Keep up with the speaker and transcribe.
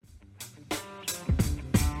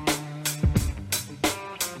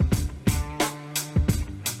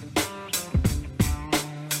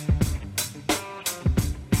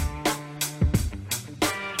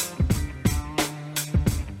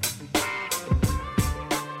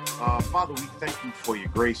Father, we thank you for your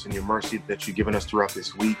grace and your mercy that you've given us throughout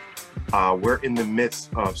this week. We're in the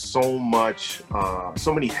midst of so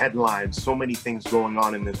many headlines, so many things going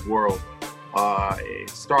on in this world. It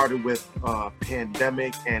started with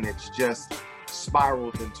pandemic, and it's just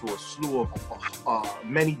spiraled into a slew of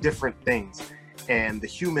many different things. And the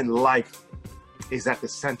human life is at the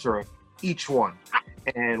center of each one.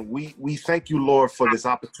 And we thank you, Lord, for this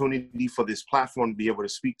opportunity, for this platform to be able to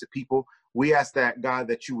speak to people. We ask that, God,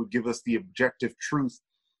 that you would give us the objective truth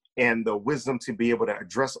and the wisdom to be able to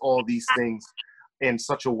address all these things in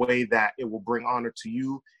such a way that it will bring honor to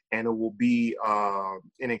you, and it will be an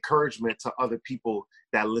encouragement to other people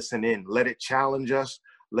that listen in. Let it challenge us.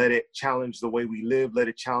 Let it challenge the way we live. Let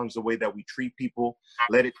it challenge the way that we treat people.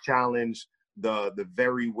 Let it challenge the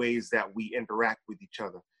very ways that we interact with each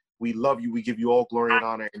other. We love you. We give you all glory and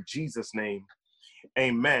honor in Jesus' name.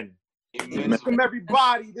 Amen. Amen. Welcome,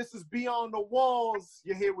 everybody. This is Beyond the Walls.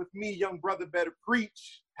 You're here with me, young brother Better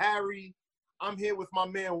Preach, Harry. I'm here with my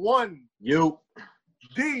man One. You.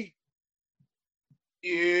 D.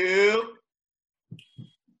 You.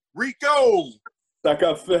 Rico.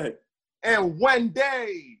 Cafe. And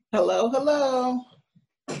Wendy. Hello, hello.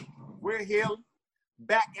 We're here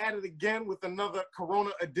back at it again with another Corona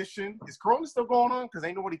edition. Is Corona still going on? Because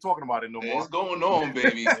ain't nobody talking about it no more. It's going on,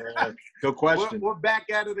 baby. Good question. We're back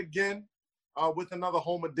at it again with another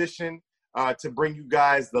home edition to bring you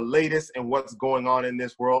guys the latest and what's going on in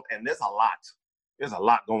this world. And there's a lot. There's a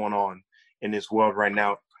lot going on in this world right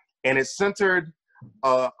now. And it's centered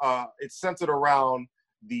around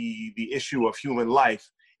the issue of human life,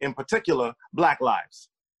 in particular, Black lives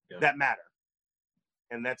that matter.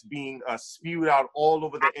 And that's being spewed out all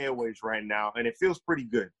over the airways right now. And it feels pretty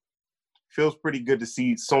good. Feels pretty good to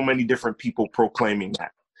see so many different people proclaiming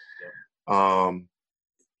that. I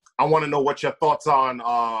want to know what your thoughts on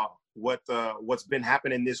what's been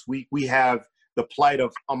happening this week. We have the plight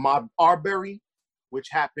of Ahmaud Arbery, which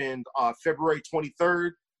happened February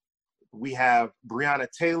 23rd. We have Breonna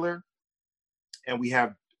Taylor, and we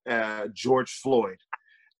have George Floyd.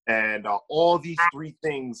 And all these three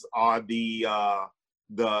things are the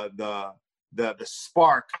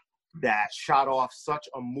spark that shot off such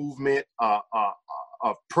a movement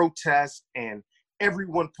of protest, and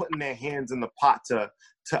everyone putting their hands in the pot to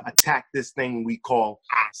attack this thing we call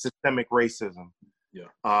systemic racism. Yeah.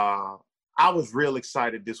 I was real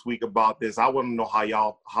excited this week about this. I want to know how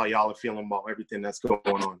y'all are feeling about everything that's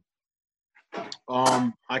going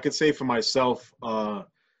on. I could say for myself,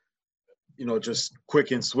 just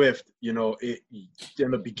quick and swift, it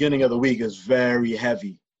in the beginning of the week is very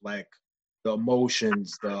heavy, like the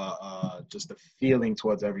emotions, just the feeling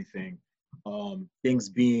towards everything, things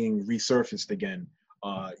being resurfaced again,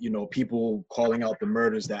 people calling out the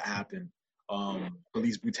murders that happened,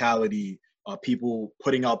 police brutality, people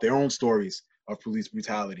putting out their own stories of police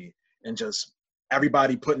brutality, and just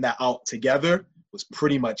everybody putting that out together was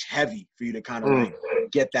pretty much heavy for you to kind of like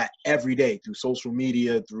get that every day through social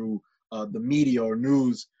media, through the media or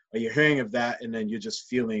news, or you're hearing of that, and then you're just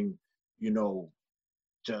feeling,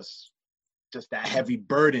 just that heavy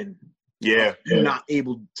burden. Yeah. You're not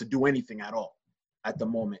able to do anything at all at the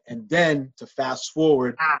moment. And then to fast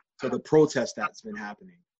forward to the protest that's been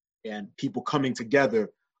happening and people coming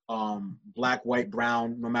together, black, white,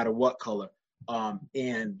 brown, no matter what color,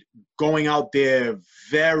 and going out there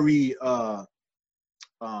very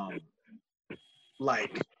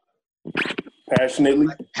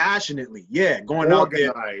passionately, going out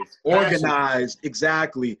there organized,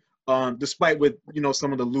 exactly, despite with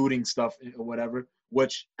some of the looting stuff or whatever,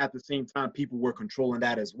 which at the same time people were controlling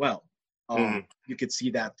that as well. You could see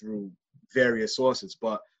that through various sources,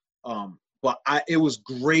 but it was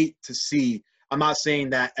great to see. I'm not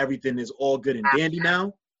saying that everything is all good and dandy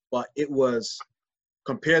now, but it was,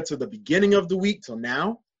 compared to the beginning of the week till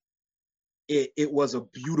now, it was a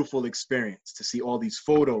beautiful experience to see all these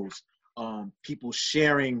photos, people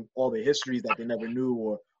sharing all the histories that they never knew,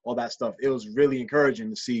 or all that stuff. It was really encouraging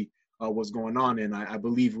to see what's going on, and I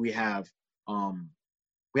believe we have a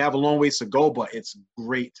long ways to go, but it's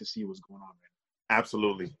great to see what's going on right now.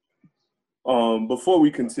 Absolutely. Before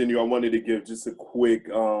we continue, I wanted to give just a quick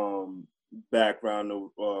background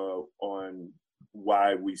on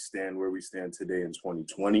why we stand where we stand today in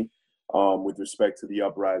 2020 with respect to the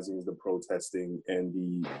uprisings, the protesting, and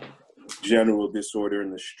the general disorder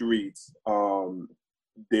in the streets.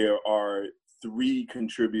 There are three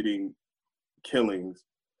contributing killings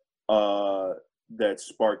that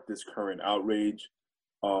sparked this current outrage.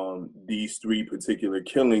 These three particular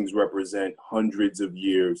killings represent hundreds of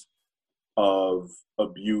years of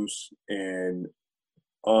abuse and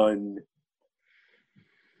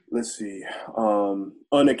let's see,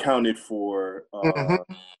 unaccounted for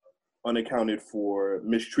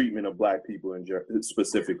mistreatment of Black people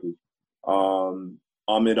specifically.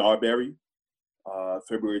 Ahmaud Arbery,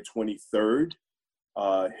 February 23rd.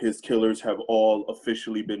 His killers have all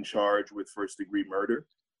officially been charged with first-degree murder.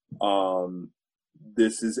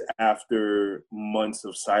 This is after months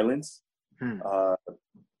of silence.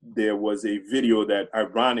 There was a video that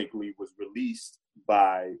ironically was released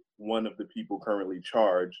by one of the people currently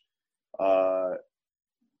charged.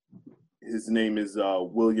 His name is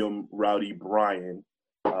William Rowdy Bryan.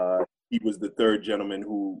 He was the third gentleman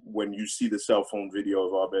who, when you see the cell phone video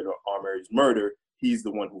of Ahmaud Arbery's murder, he's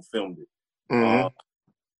the one who filmed it.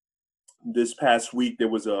 This past week, there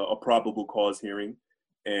was a probable cause hearing,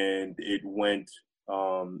 and it went,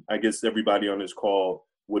 I guess everybody on this call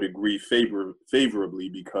would agree favorably,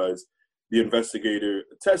 because the investigator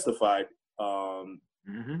testified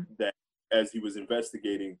that as he was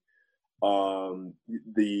investigating,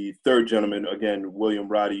 the third gentleman, again, William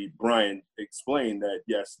Rowdy Bryan, explained that,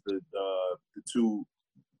 yes, the two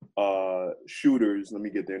shooters, let me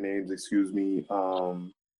get their names, excuse me.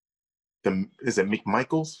 Is it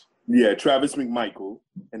McMichaels? Yeah, Travis McMichael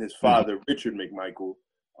and his father, Richard McMichael,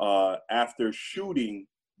 after shooting,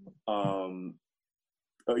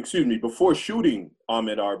 before shooting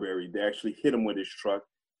Ahmaud Arbery, they actually hit him with his truck.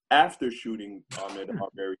 After shooting Ahmaud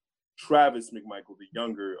Arbery, Travis McMichael, the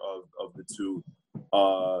younger of the two,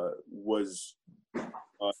 was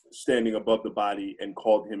standing above the body and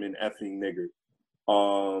called him an effing nigger.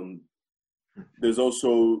 There's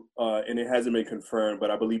also, and it hasn't been confirmed,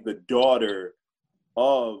 but I believe the daughter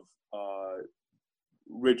of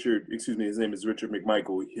his name is Richard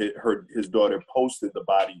McMichael. His daughter posted the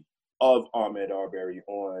body of Ahmaud Arbery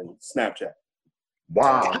on Snapchat.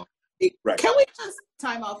 Wow. Right. Can we just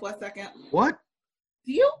time out for a second? What?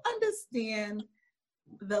 Do you understand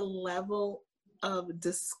the level of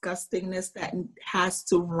disgustingness that has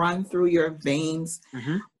to run through your veins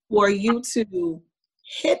for you to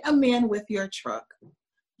hit a man with your truck,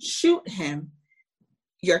 shoot him,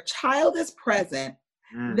 your child is present,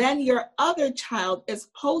 then your other child is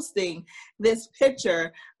posting this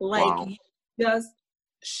picture like you just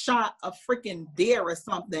shot a freaking deer or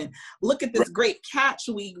something. Look at this great catch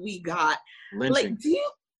we got. Lynching. Like,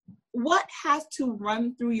 what has to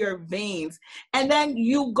run through your veins? And then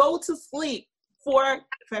you go to sleep for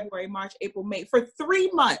February, March, April, May, for 3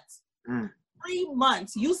 months. 3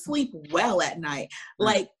 months. You sleep well at night.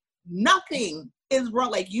 Like, nothing is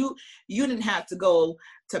wrong. Like, you didn't have to go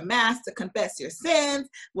to mass to confess your sins.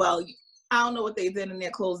 Well, I don't know what they did in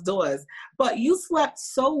their closed doors, but you slept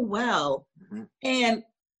so well. And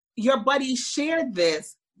your buddy shared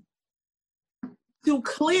this to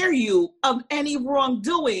clear you of any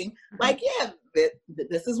wrongdoing. Like, yeah,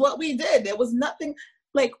 this is what we did. There was nothing.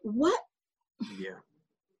 Like, what? Yeah.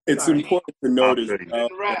 It's important to note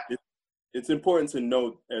it's important to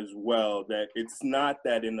note as well that it's not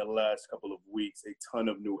that in the last couple of weeks a ton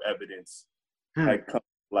of new evidence had come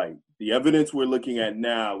to light. The evidence we're looking at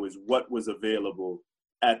now is what was available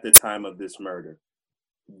at the time of this murder.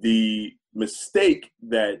 The mistake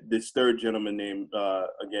that this third gentleman named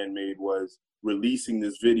again made was releasing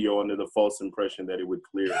this video under the false impression that it would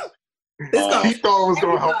clear. He thought it was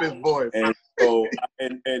going to help his voice. And so,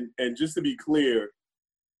 and just to be clear,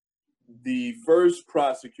 the first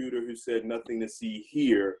prosecutor who said nothing to see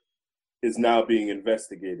here is now being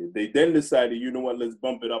investigated. They then decided, you know what, let's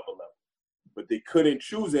bump it up a level. But they couldn't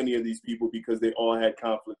choose any of these people because they all had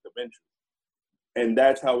conflict of interest. And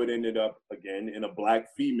that's how it ended up, again, in a Black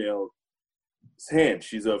female's hand.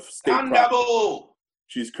 She's a state prosecutor.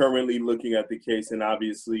 She's currently looking at the case, and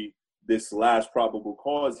obviously this last probable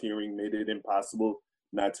cause hearing made it impossible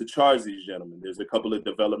not to charge these gentlemen. There's a couple of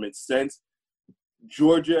developments since.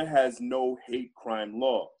 Georgia has no hate crime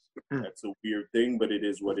laws. That's a weird thing, but it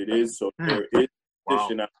is what it is. So there is a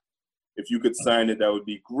petition out. If you could sign it, that would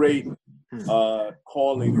be great.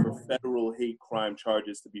 Calling for federal hate crime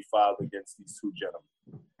charges to be filed against these two gentlemen.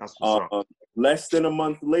 That's what's up. Less than a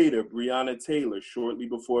month later, Breonna Taylor, shortly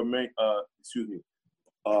before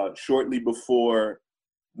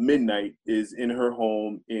midnight, is in her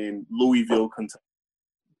home in Louisville, Kentucky.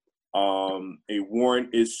 A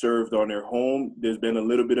warrant is served on her home. There's been a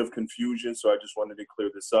little bit of confusion, so I just wanted to clear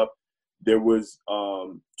this up. There was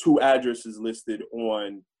 2 addresses listed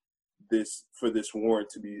on this for this warrant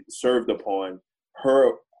to be served upon.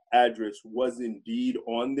 Her address was indeed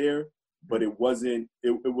on there, but it wasn't.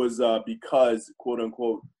 It was because, quote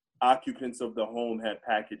unquote, occupants of the home had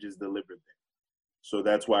packages delivered there. So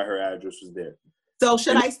that's why her address was there. So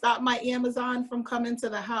should I stop my Amazon from coming to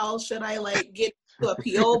the house? Should I like get to a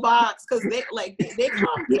PO box? Because they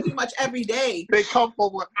come pretty much every day. They come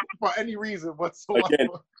for any reason whatsoever. Again,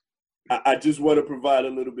 I just want to provide a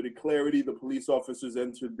little bit of clarity. The police officers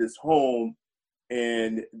entered this home,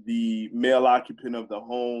 and the male occupant of the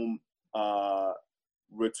home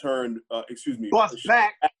returned.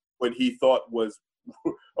 Back what he thought was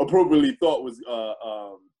appropriately thought was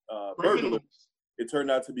burglars. It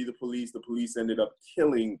turned out to be the police. The police ended up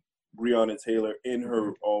killing Breonna Taylor in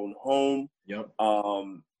her own home. Yep.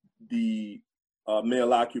 The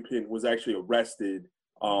male occupant was actually arrested.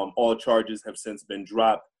 All charges have since been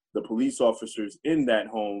dropped. The police officers in that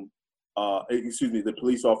home, the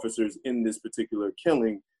police officers in this particular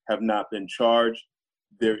killing have not been charged.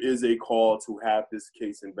 There is a call to have this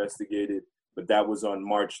case investigated, but that was on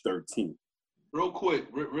March 13th.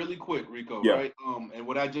 Really quick, Rico, yeah. Right? And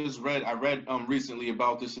what I just read, I read recently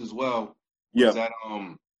about this as well. Yeah. Was that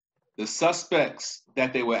the suspects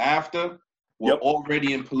that they were after were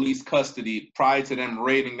already in police custody prior to them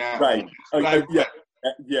raiding that home. Right.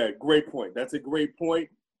 Yeah, great point. That's a great point.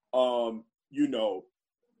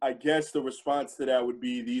 I guess the response to that would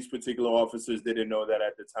be these particular officers didn't know that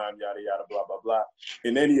at the time, yada, yada, blah, blah, blah.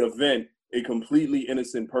 In any event, a completely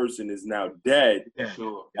innocent person is now dead. Yeah.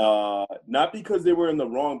 Sure. Not because they were in the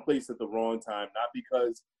wrong place at the wrong time, not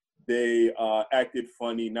because they acted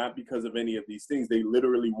funny, not because of any of these things. They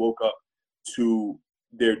literally woke up to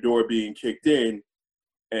their door being kicked in,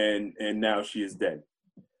 and now she is dead.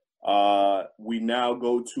 We now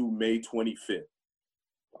go to May 25th.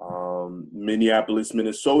 Minneapolis,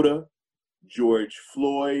 Minnesota. George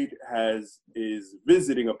Floyd is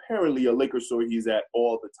visiting apparently a liquor store he's at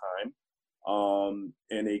all the time.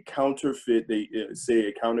 And a counterfeit, they say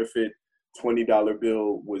a counterfeit $20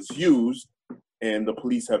 bill was used, and the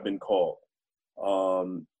police have been called.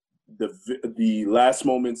 The last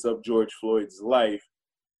moments of George Floyd's life,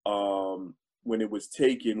 when it was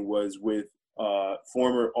taken, was with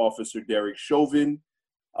former officer Derek Chauvin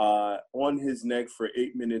on his neck for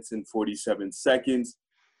 8 minutes and 47 seconds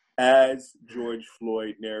as George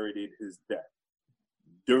Floyd narrated his death.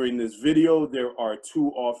 During this video, there are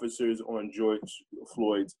 2 officers on George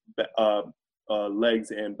Floyd's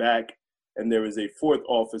legs and back, and there is a 4th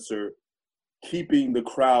officer keeping the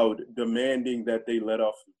crowd demanding that they let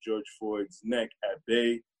off George Floyd's neck at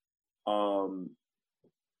bay.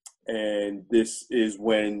 And this is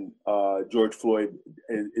when George Floyd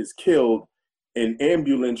is killed. An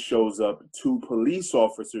ambulance shows up. 2 police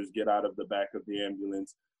officers get out of the back of the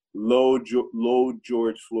ambulance, load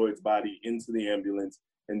George Floyd's body into the ambulance,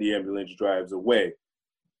 and the ambulance drives away.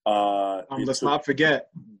 Let's not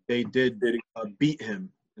forget, they did beat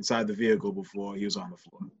him inside the vehicle before he was on the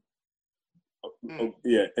floor.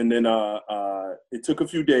 Yeah, and then it took a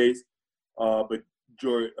few days, but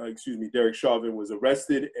Derek Chauvin was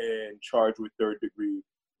arrested and charged with 3rd-degree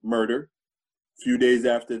murder. A few days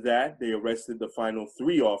after that, they arrested the final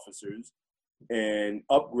 3 officers and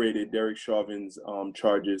upgraded Derek Chauvin's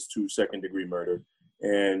charges to 2nd-degree murder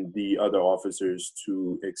and the other officers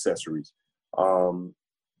to accessories.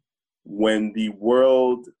 When the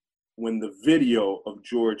video of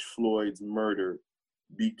George Floyd's murder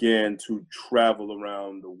began to travel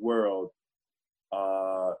around the world,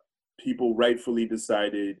 people rightfully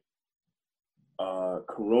decided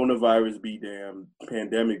coronavirus be damned,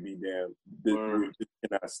 pandemic be damned, this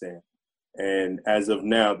cannot stand. And as of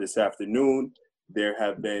now, this afternoon, there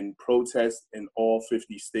have been protests in all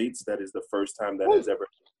 50 states. That is the first time that has ever,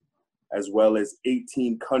 as well as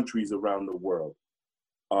 18 countries around the world.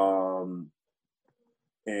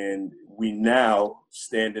 And we now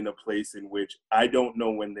stand in a place in which I don't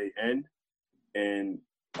know when they end. And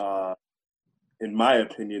in my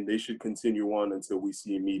opinion, they should continue on until we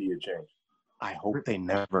see immediate change. I hope they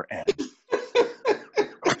never end.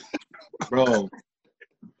 Bro.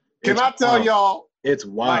 Can I tell y'all? It's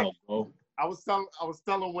wild, bro. I was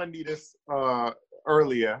telling Wendy this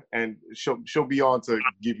earlier, and she'll be on to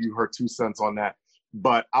give you her 2 cents on that.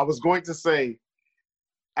 But I was going to say,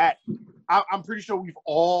 I'm pretty sure we've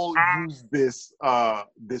all used this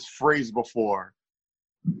phrase before.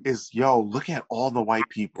 Is look at all the white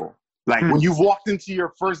people. Like when you've walked into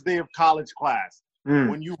your first day of college class,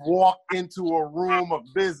 when you walked into a room of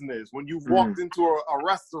business, when you've walked into a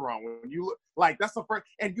restaurant, when you that's the first,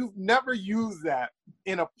 and you've never used that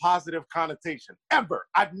in a positive connotation ever.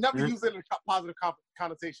 I've never used it in a positive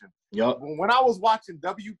connotation. Yep. When I was watching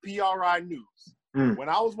WPRI News, when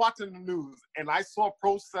I was watching the news and I saw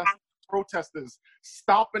protesters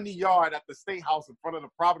stomping the yard at the State House in front of the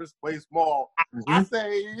Providence Place Mall, I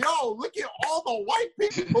say, yo, look at all the white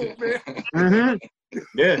people, man.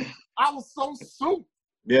 Yeah. I was so soup.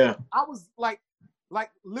 Yeah. I was like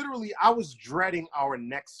literally, I was dreading our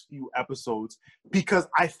next few episodes because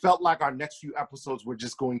I felt like our next few episodes were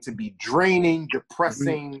just going to be draining,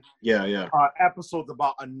 depressing. Yeah. Episodes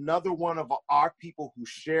about another one of our people who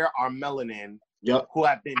share our melanin, who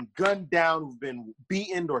have been gunned down, who've been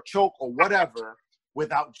beaten or choked or whatever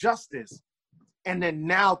without justice. And then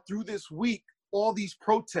now through this week, all these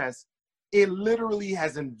protests, it literally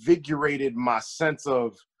has invigorated my sense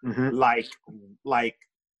of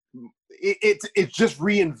it just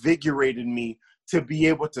reinvigorated me to be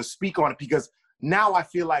able to speak on it, because now I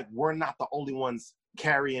feel like we're not the only ones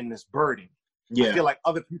carrying this burden. Yeah. I feel like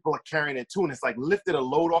other people are carrying it too, and it's like lifted a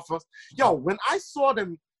load off us. Yo, when I saw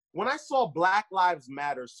Black Lives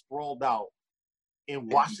Matter sprawled out in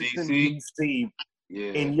Washington, D.C.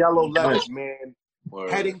 in yellow letters, man,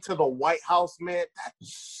 heading to the White House, man, that's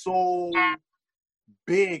so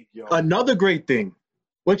big, yo. Another great thing,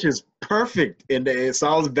 which is perfect, and it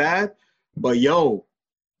sounds bad, but yo,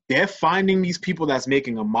 they're finding these people that's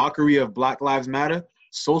making a mockery of Black Lives Matter.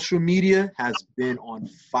 Social media has been on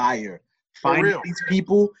fire. Finding these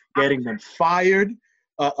people, getting them fired.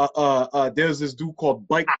 There's this dude called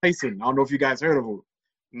Mike Tyson. I don't know if you guys heard of him.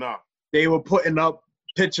 No. They were putting up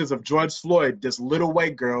pictures of George Floyd, this little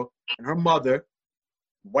white girl and her mother,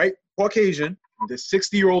 white Caucasian. This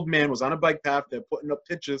 60-year-old man was on a bike path. They're putting up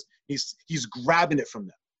pictures. He's grabbing it from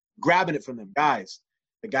them. Guys,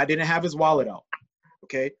 the guy didn't have his wallet out.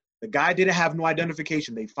 Okay? The guy didn't have no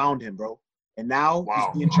identification. They found him, bro. And now he's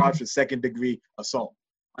being charged with second-degree assault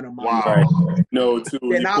on a minor. No,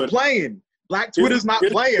 they're not playing. Black Twitter's not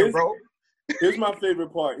playing, bro. Here's my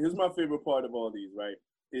favorite part. Here's my favorite part of all these, right?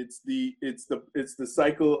 It's the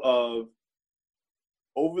cycle of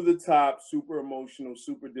over the top, super emotional,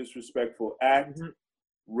 super disrespectful act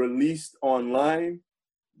released online,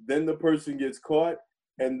 then the person gets caught,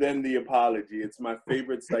 and then the apology. It's my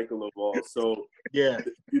favorite cycle of all. So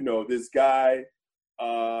this guy,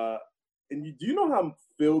 and do you know how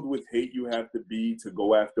filled with hate you have to be to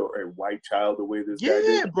go after a white child the way this guy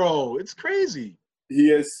did? Yeah, bro, it's crazy. He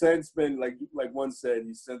has since been, like one said,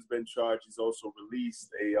 he's since been charged. He's also released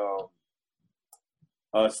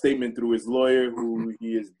a statement through his lawyer, who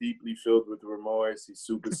he is deeply filled with remorse. He's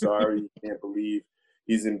super sorry. He can't believe.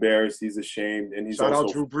 He's embarrassed. He's ashamed, and he's shout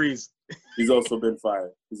out Drew Brees. He's also been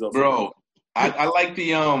fired. I like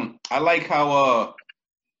the I like how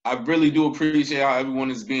I really do appreciate how everyone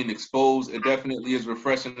is being exposed. It definitely is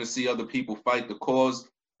refreshing to see other people fight the cause.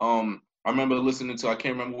 I remember listening to, I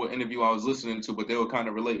can't remember what interview I was listening to, but they were kind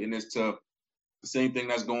of relating this to the same thing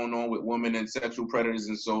that's going on with women and sexual predators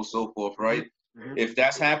and so forth, right? Mm-hmm. If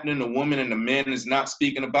that's happening, the woman and the man is not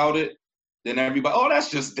speaking about it, then everybody, oh,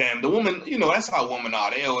 that's just them. The woman, that's how women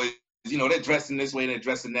are. They always, they're dressing this way, they're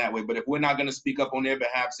dressing that way. But if we're not going to speak up on their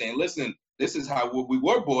behalf, saying, listen, this is how we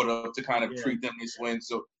were brought up to kind of treat them this way. And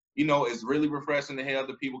so, it's really refreshing to hear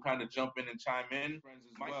other people kind of jump in and chime in.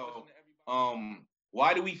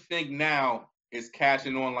 Why do we think now it's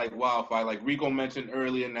catching on like wildfire? Like Rico mentioned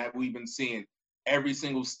earlier, and that we've been seeing every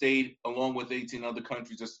single state, along with 18 other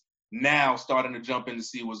countries, just now starting to jump in to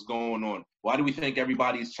see what's going on. Why do we think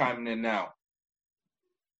everybody's chiming in now?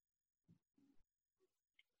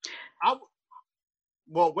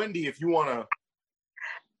 Well, Wendy, if you want to.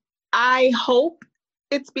 I hope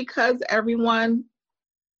it's because everyone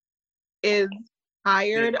is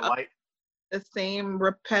tired of the same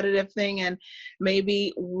repetitive thing, and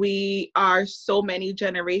maybe we are so many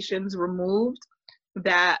generations removed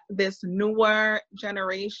that this newer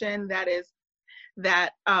generation that is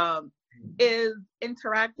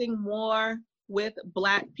interacting more with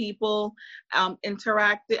Black people,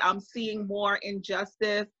 seeing more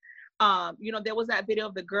injustice. There was that video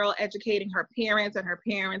of the girl educating her parents, and her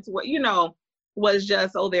parents were, was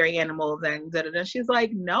just, oh, they're animals and da-da-da. She's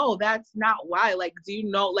like, no, that's not why. Like, do you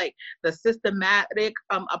know, like, the systematic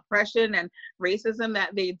oppression and racism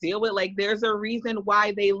that they deal with? Like, there's a reason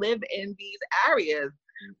why they live in these areas.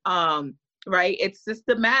 Right? It's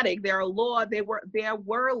systematic. There were laws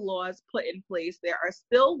put in place. There are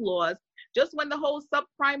still laws. Just when the whole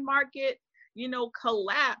subprime market,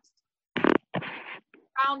 collapsed,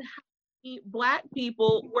 found how many Black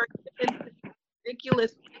people were given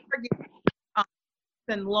ridiculous mortgages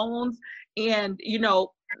and loans, and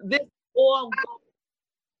this all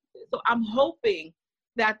goes. So I'm hoping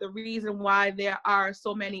that the reason why there are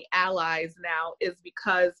so many allies now is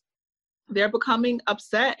because they're becoming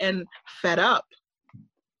upset and fed up.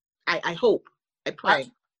 I hope. I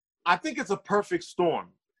pray. I think it's a perfect storm.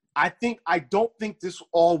 I don't think this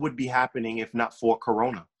all would be happening if not for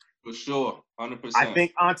Corona. For sure, 100%. I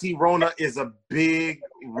think Auntie Rona is a big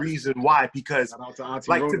reason why, because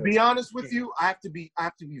like, to be honest with you, I have to be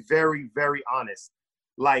very, very honest.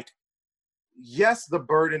 Like, yes, the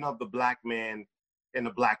burden of the black man and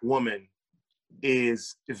the black woman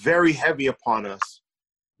is very heavy upon us,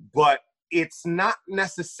 but it's not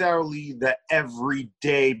necessarily the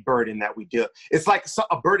everyday burden that we deal. It's like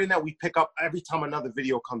a burden that we pick up every time another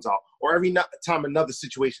video comes out or every time another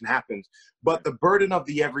situation happens. But the burden of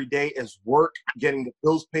the everyday is work, getting the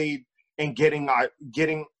bills paid, and getting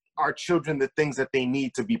our children the things that they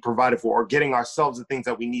need to be provided for, or getting ourselves the things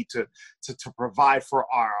that we need to provide for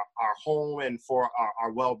our home and for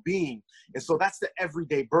our well-being. And so that's the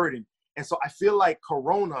everyday burden. And so I feel like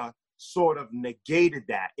Corona sort of negated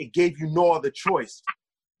that. It gave you no other choice.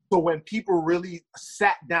 So when people really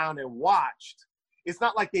sat down and watched, it's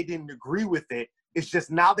not like they didn't agree with it. It's just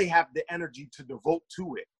now they have the energy to devote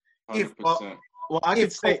to it. 100%.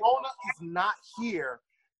 If Corona is not here,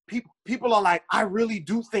 people are like, I really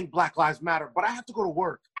do think Black Lives Matter, but I have to go to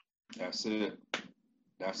work. That's it.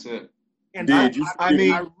 That's it. And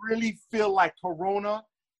I really feel like Corona,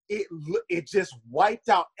 it just wiped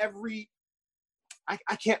out every. I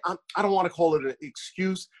don't want to call it an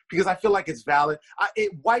excuse because I feel like it's valid.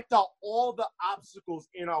 It wiped out all the obstacles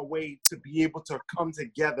in our way to be able to come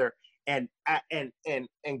together and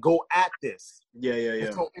go at this. Yeah.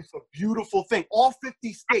 And so it's a beautiful thing. All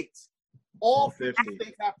 50 states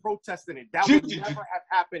have protested it. That would never have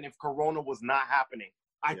happened if Corona was not happening.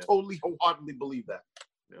 I totally wholeheartedly believe that.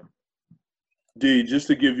 Yeah. D, just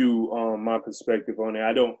to give you my perspective on it,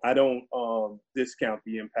 I don't discount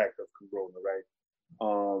the impact of Corona, right?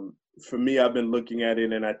 For me, I've been looking at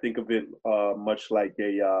it and I think of it much like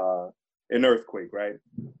an earthquake, right?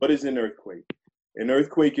 What is an earthquake? An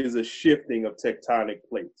earthquake is a shifting of tectonic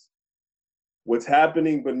plates. What's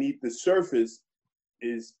happening beneath the surface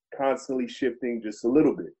is constantly shifting just a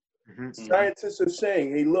little bit. Mm-hmm. Scientists are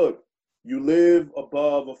saying, hey, look, you live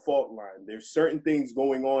above a fault line. There's certain things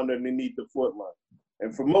going on underneath the fault line.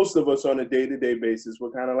 And for most of us on a day-to-day basis,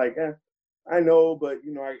 we're kind of like, I know, but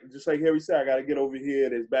just like Harry said, I got to get over here.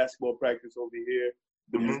 There's basketball practice over here.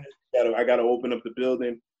 I got to open up the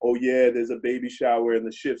building. Oh yeah, there's a baby shower and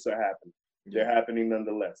the shifts are happening. They're happening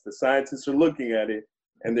nonetheless. The scientists are looking at it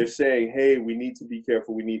and they're saying, hey, we need to be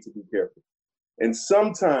careful. We need to be careful. And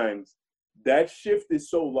sometimes that shift is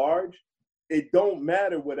so large, it don't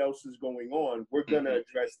matter what else is going on. We're going to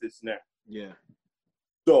address this now. Yeah.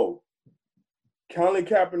 So Colin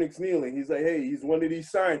Kaepernick's kneeling. He's like, hey, he's one of these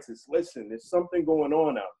scientists. Listen, there's something going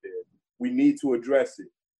on out there. We need to address it.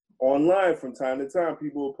 Online, from time to time,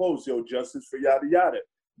 people will post, justice for yada yada.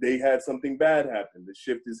 They had something bad happen. The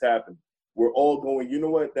shift is happening. We're all going, you know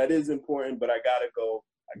what? That is important, but I got to go.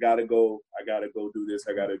 I got to go do this.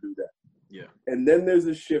 I got to do that. Yeah. And then there's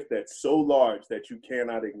a shift that's so large that you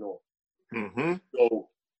cannot ignore. Mm-hmm. So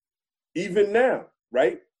even now,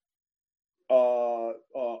 right?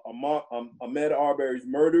 Ahmaud Arbery's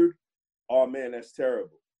murdered. Oh man, that's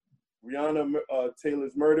terrible. Breonna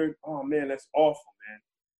Taylor's murdered. Oh man, that's awful,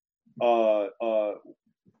 man.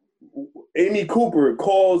 Amy Cooper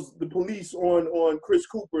calls the police on Chris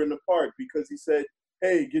Cooper in the park because he said,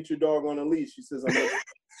 "Hey, get your dog on a leash." She says, "I'm gonna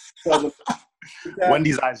tell them."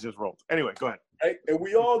 Wendy's eyes just rolled. Anyway, go ahead. Right? And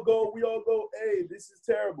we all go, hey, this is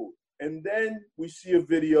terrible. And then we see a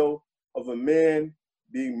video of a man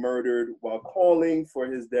being murdered while calling for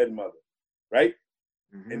his dead mother, right?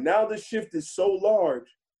 Mm-hmm. And now the shift is so large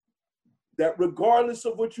that regardless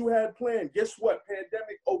of what you had planned, guess what?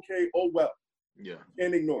 Pandemic, okay, oh well. Yeah.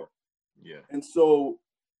 Can't ignore it. Yeah. And so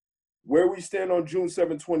where we stand on June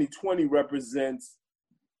 7, 2020 represents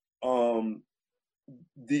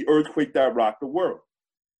the earthquake that rocked the world.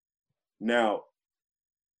 Now,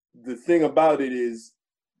 the thing about it is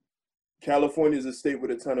California is a state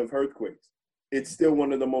with a ton of earthquakes. It's still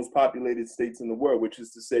one of the most populated states in the world, which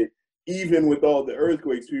is to say, even with all the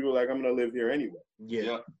earthquakes, people are like, I'm going to live here anyway.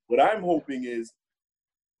 Yeah. What I'm hoping is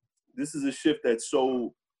this is a shift that's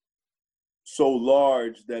so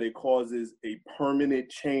large that it causes a permanent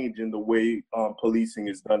change in the way policing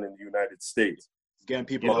is done in the United States. Getting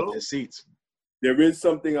people out of their seats. There is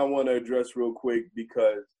something I want to address real quick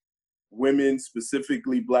because women,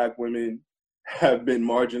 specifically Black women, have been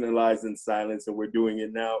marginalized in silence, and we're doing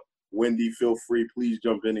it now. Wendy, feel free. Please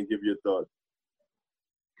jump in and give your thoughts.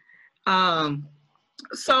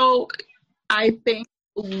 So I think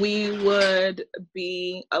we would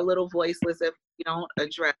be a little voiceless if we don't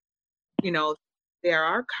address, there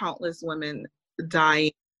are countless women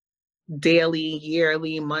dying daily,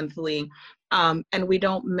 yearly, monthly, and we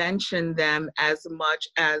don't mention them as much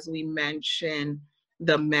as we mention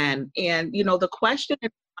the men. And, the question in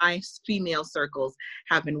my female circles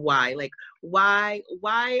have been why. Like, why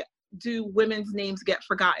do women's names get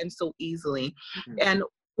forgotten so easily? Mm-hmm. And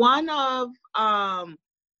one of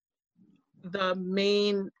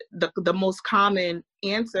the most common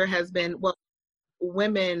answer has been, well,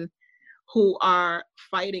 women who are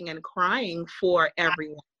fighting and crying for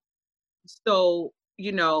everyone. So,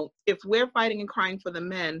 you know, if we're fighting and crying for the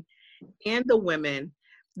men and the women,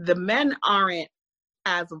 the men aren't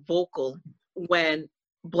as vocal when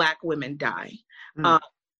Black women die.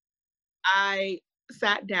 I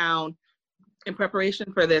sat down in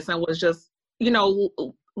preparation for this and was just, you know,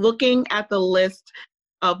 looking at the list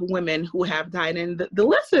of women who have died, and the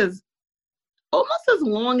list is almost as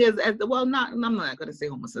long as well, not, I'm not going to say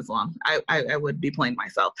almost as long. I would be playing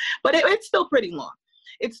myself, but it's still pretty long.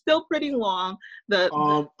 It's still pretty long.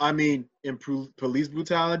 I mean, in police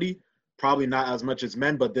brutality, probably not as much as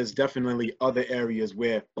men, but there's definitely other areas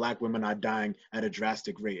where Black women are dying at a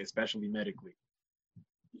drastic rate, especially medically.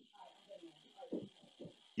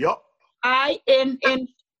 Yep. In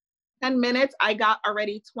 10 minutes, I got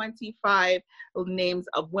already 25 names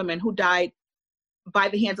of women who died by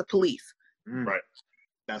the hands of police. Right.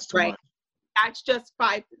 That's too much. That's just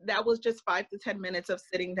 5. That was just 5 to 10 minutes of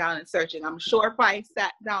sitting down and searching. I'm sure if I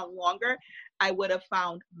sat down longer, I would have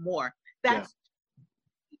found more.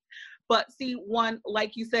 But see, one,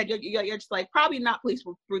 like you said, you're just like, probably not police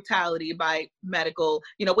brutality by medical,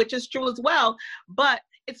 you know, which is true as well, but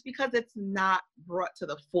it's because it's not brought to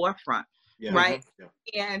the forefront. Yeah, right.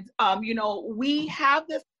 Yeah. And, you know, we have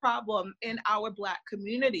this problem in our Black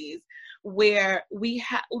communities where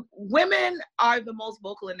women are the most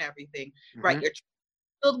vocal in everything, right? You're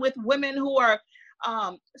filled with women who are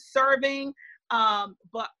serving,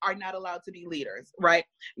 but are not allowed to be leaders, right?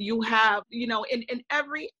 You have, you know, in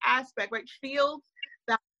every aspect, right? Fields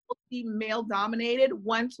that will be male dominated,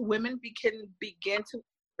 once women begin to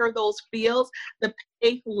enter those fields, the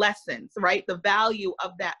pay lessens, right? The value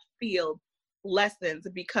of that field lessons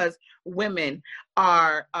because women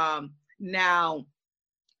are now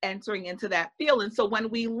entering into that field. And so when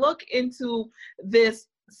we look into this,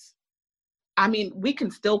 I mean, we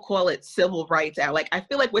can still call it civil rights era. Like, I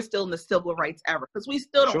feel like we're still in the civil rights era because we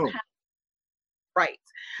still don't have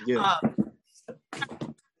rights. Yeah.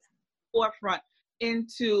 Forefront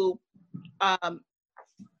into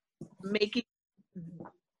making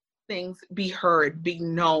things be heard, be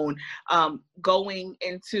known, going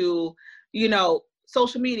into, you know,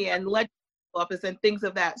 social media and legislative office and things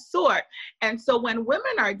of that sort. And so when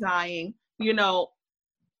women are dying, you know,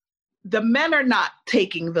 the men are not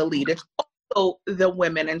taking the lead. It's also the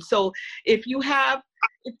women. And so if you have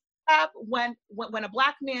when a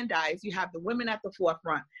Black man dies, you have the women at the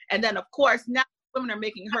forefront. And then of course now women are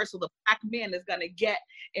making her, so the Black man is gonna get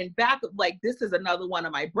in back of, like, this is another one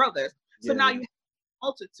of my brothers. So now you have a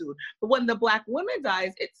multitude. But when the Black woman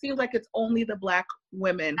dies, it seems like it's only the Black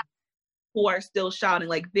women who are still shouting.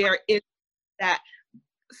 Like, there is that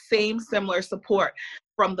same similar support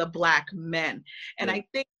from the Black men. And I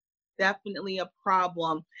think definitely a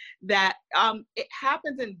problem that it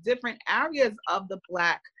happens in different areas of the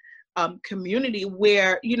Black community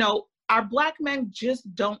where, you know, our Black men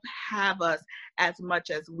just don't have us as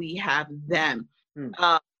much as we have them.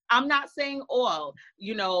 I'm not saying all,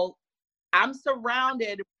 you know, I'm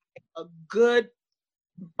surrounded by a good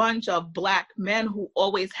bunch of Black men who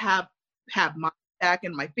always have my back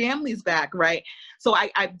and my family's back, right? So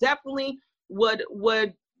I definitely would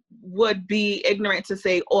be ignorant to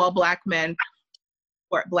say all Black men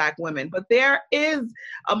support Black women, but there is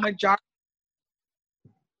a majority,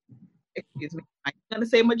 excuse me, I'm going to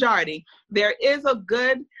say majority, there is a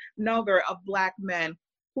good number of Black men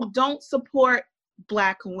who don't support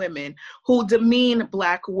Black women, who demean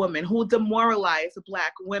Black women, who demoralize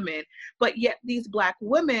Black women, but yet these Black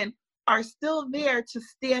women are still there to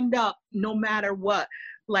stand up no matter what.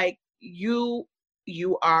 Like, you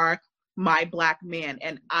are my Black man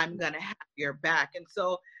and I'm gonna have your back. And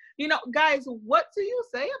so, you know, guys, what do you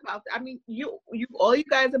say about that? I mean, you all you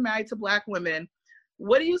guys are married to Black women.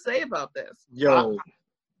 What do you say about this? Yo,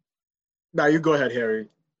 now you go ahead, Harry.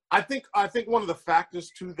 I think one of the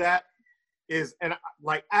factors to that is, and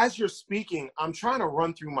like, as you're speaking, I'm trying to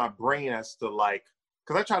run through my brain as to, like,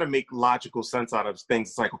 because I try to make logical sense out of things.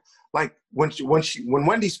 It's like when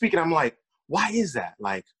Wendy's speaking, I'm like, why is that?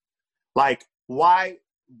 Like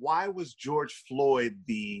why was George Floyd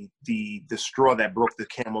the straw that broke the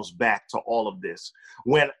camel's back to all of this?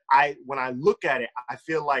 When I look at it, I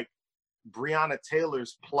feel like Breonna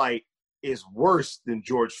Taylor's plight is worse than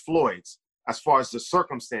George Floyd's as far as the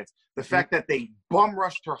circumstance. The fact that they bum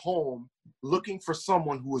rushed her home looking for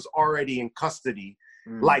someone who was already in custody,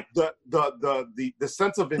 Like the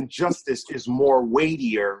sense of injustice is more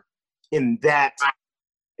weightier in that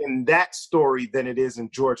story than it is in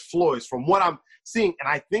George Floyd's, from what I'm seeing. And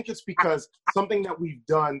I think it's because something that we've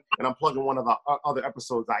done, and I'm plugging one of the other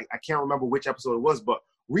episodes, I can't remember which episode it was, but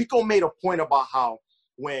Rico made a point about how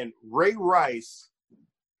when Ray Rice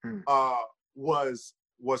was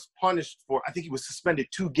punished for, I think he was suspended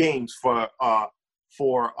 2 games for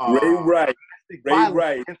Ray Rice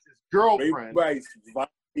against his girlfriend.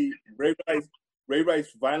 Ray Rice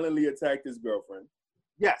violently attacked his girlfriend.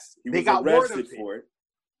 Yes, he was arrested for it.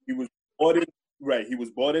 He was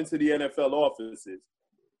brought into the NFL offices.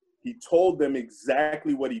 He told them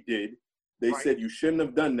exactly what he did. They said, you shouldn't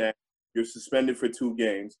have done that. You're suspended for 2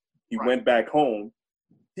 games. He went back home.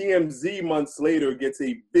 TMZ months later gets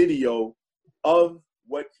a video of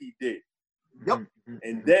what he did. Yep.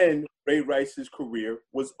 And then Ray Rice's career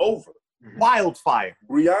was over. Wildfire.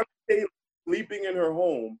 Breonna Taylor sleeping in her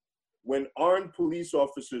home when armed police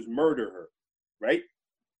officers murder her, right?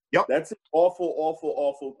 Yep. That's an awful, awful,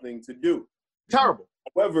 awful thing to do. Terrible.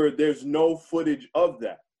 However, there's no footage of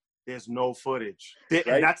that. There's no footage.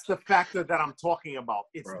 And that's the factor that I'm talking about.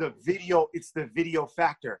 It's the video. It's the video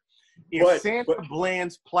factor. If Sandra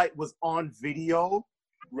Bland's plight was on video,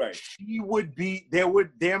 she would be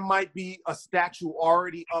there might be a statue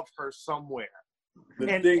already of her somewhere.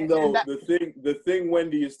 The thing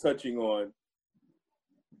Wendy is touching on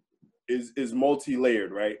is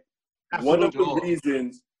multi-layered, right?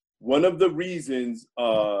 Absolutely. One of the reasons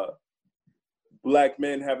Black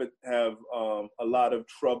men have a lot of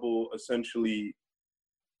trouble essentially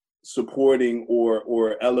supporting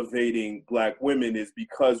or elevating Black women is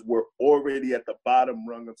because we're already at the bottom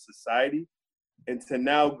rung of society, and to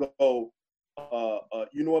now go,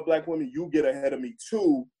 you know what, Black women, you get ahead of me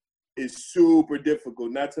too, is super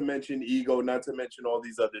difficult. Not to mention ego, not to mention all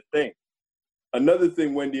these other things. Another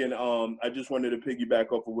thing, Wendy, and I just wanted to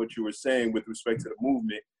piggyback off of what you were saying with respect to the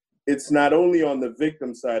movement. It's not only on the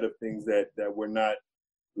victim side of things that we're not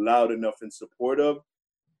loud enough in support of,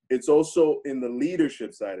 it's also in the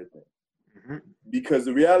leadership side of things. Because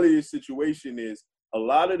the reality of the situation is a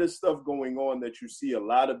lot of the stuff going on that you see, a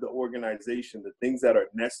lot of the organization, the things that are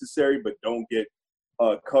necessary but don't get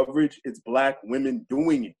coverage, it's Black women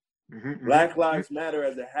doing it. Black Lives Matter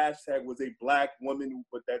as a hashtag was a Black woman who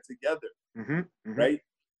put that together, right?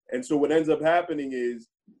 And so what ends up happening is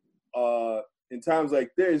in times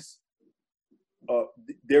like this,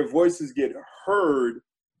 their voices get heard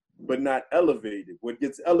but not elevated. What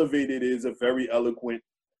gets elevated is a very eloquent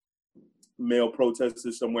male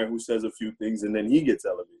protester somewhere who says a few things and then he gets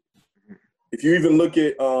elevated. If you even look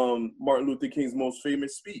at Martin Luther King's most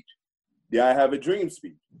famous speech, the I Have a Dream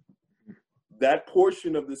speech, that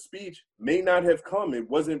portion of the speech may not have come. It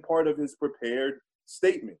wasn't part of his prepared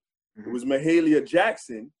statement. It was Mahalia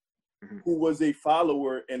Jackson, who was a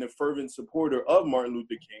follower and a fervent supporter of Martin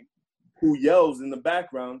Luther King, who yells in the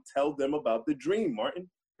background, tell them about the dream, Martin.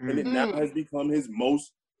 And it now has become his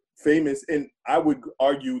most famous, and I would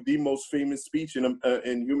argue the most famous speech in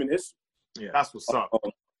human history. Yeah, that's what's up.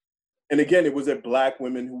 And again, it was a Black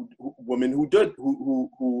woman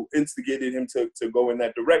who instigated him to go in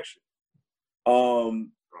that direction. You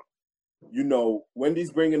know,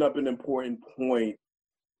 Wendy's bringing up an important point,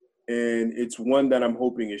 and it's one that I'm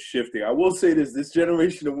hoping is shifting. I will say this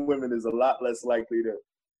generation of women is a lot less likely to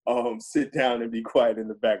sit down and be quiet in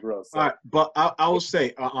the back row. So. All right, but I will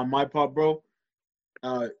say on my part, bro,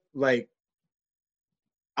 like,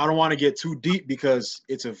 I don't want to get too deep because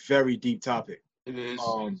it's a very deep topic. It is.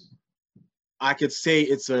 I could say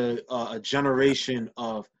it's a generation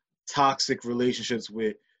of toxic relationships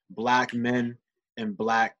with Black men and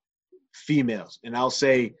Black females. And I'll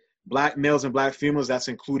say Black males and Black females, that's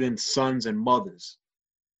including sons and mothers.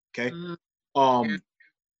 Okay?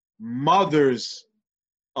 Mothers,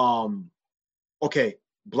 okay,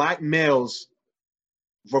 Black males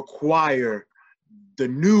require the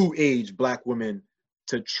new age Black women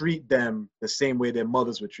to treat them the same way their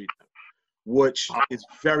mothers would treat them, which is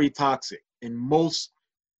very toxic. And most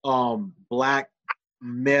Black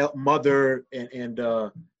male mother and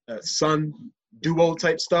son duo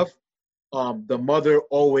type stuff, the mother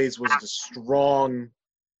always was the strong,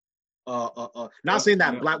 not saying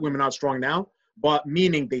that Black women are strong now, but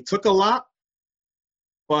meaning they took a lot,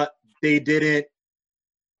 but they didn't.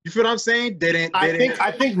 You feel what I'm saying?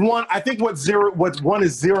 I think what one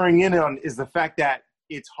is zeroing in on is the fact that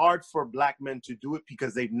it's hard for Black men to do it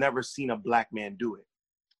because they've never seen a Black man do it.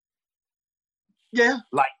 Yeah,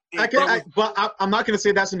 like but I'm not going to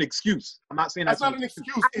say that's an excuse. I'm not saying that's not an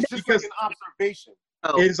excuse. It's just like an observation.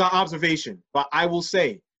 It is an observation, but I will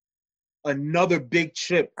say another big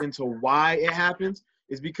chip into why it happens.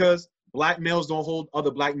 is because black males don't hold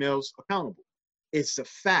other black males accountable. It's a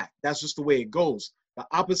fact. That's just the way it goes. The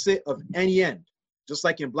opposite of any end, just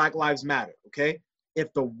like in Black Lives Matter, okay?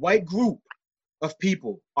 If the white group of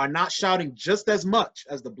people are not shouting just as much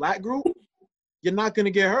as the black group, you're not going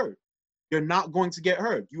to get heard. You're not going to get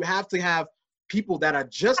heard. You have to have people that are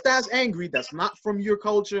just as angry, that's not from your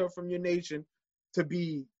culture or from your nation, to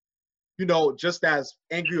be, you know, just as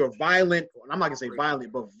angry or violent. I'm not going to say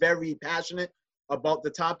violent, but very passionate about the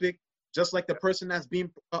topic, just like the person that's being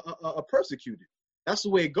persecuted. That's the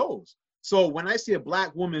way it goes. So when I see a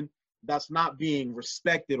black woman that's not being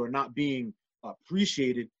respected or not being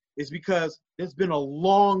appreciated, it's because there's been a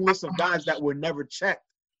long list of guys that were never checked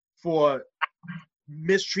for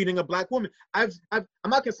mistreating a black woman. I'm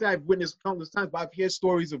not gonna say I've witnessed countless times, but I've heard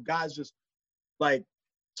stories of guys just like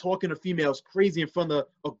talking to females crazy in front of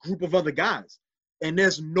a group of other guys. And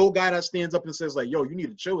there's no guy that stands up and says like, yo, you need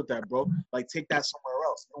to chill with that, bro. Like, take that somewhere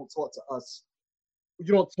else. You don't talk to us. You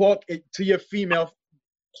don't talk to your female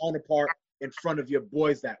counterpart in front of your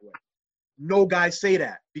boys that way. No guys say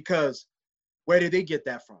that, because where did they get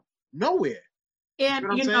that from? Nowhere. And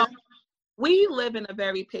you know, we live in a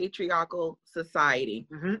very patriarchal society.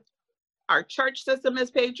 Mm-hmm. Our church system is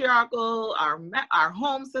patriarchal. Our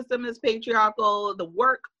home system is patriarchal. The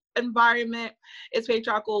work environment is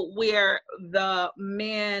patriarchal, where the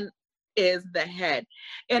man is the head.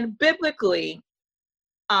 And biblically,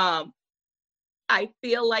 I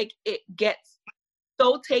feel like it gets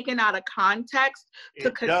so taken out of context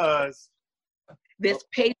this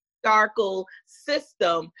patriarchal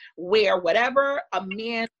system where whatever a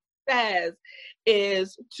man says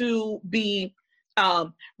is to be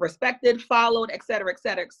respected, followed, et cetera,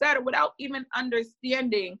 without even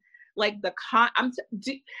understanding like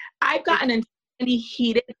I've gotten into any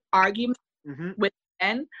heated argument with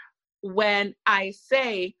men when I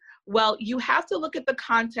say, well, you have to look at the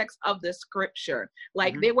context of the scripture.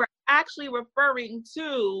 Like they were actually referring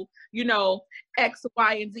to, you know, X,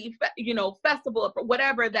 Y, and Z, you know, festival or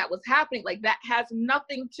whatever that was happening. Like that has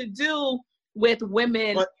nothing to do with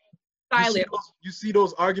women. Silent. You see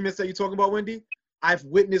those arguments that you're talking about, Wendy? I've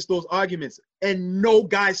witnessed those arguments, and no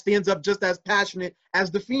guy stands up just as passionate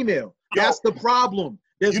as the female. That's the problem.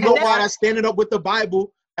 There's no guy that's standing up with the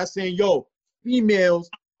Bible that's saying, yo, females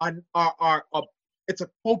are it's a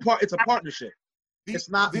partnership. It's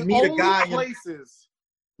not me, the guy. Places,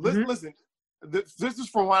 listen, this is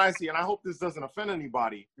from what I see, and I hope this doesn't offend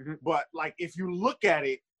anybody, but like, if you look at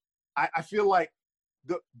it, I feel like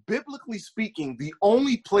biblically speaking, the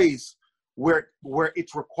only place where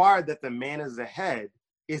it's required that the man is the head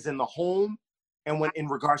is in the home, and when in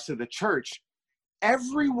regards to the church.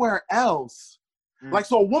 Everywhere else, like,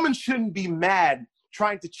 so a woman shouldn't be mad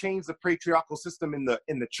trying to change the patriarchal system in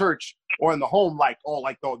the church or in the home, like, oh,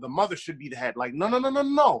 like the mother should be the head. Like,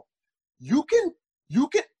 no. You can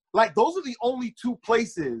like, those are the only two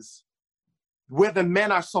places where the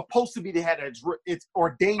men are supposed to be the head. It's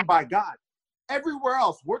ordained by God. Everywhere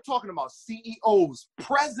else, we're talking about CEOs,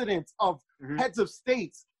 presidents of heads of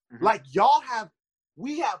states. Like, you have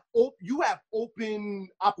open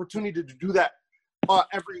opportunity to do that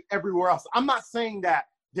everywhere else. I'm not saying that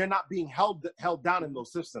they're not being held down in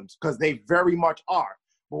those systems, because they very much are.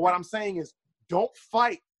 But what I'm saying is, don't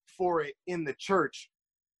fight for it in the church.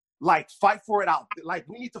 Like, fight for it out. Like,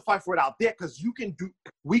 we need to fight for it out there, because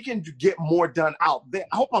we can get more done out there.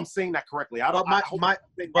 I hope I'm saying that correctly. I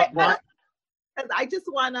just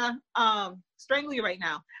want to strangle you right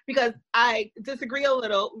now, because I disagree a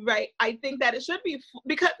little, right? I think that it should be,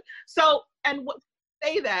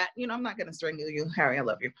 say that, you know, I'm not going to strangle you, Harry, I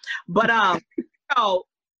love you. But, you know,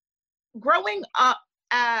 growing up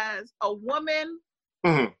as a woman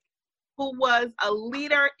who was a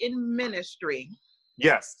leader in ministry.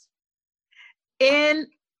 Yes. In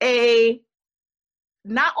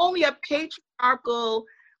not only a patriarchal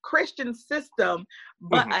Christian system,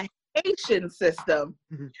 but a Haitian system,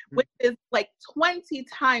 which is like 20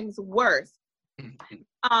 times worse.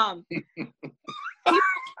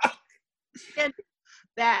 And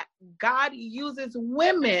that God uses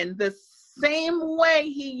women the same way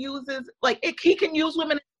he uses, he can use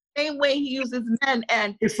women the same way he uses men.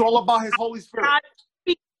 And it's all about his Holy Spirit.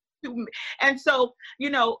 And so, you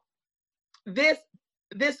know, this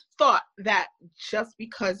thought that just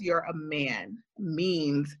because you're a man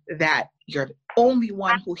means that you're the only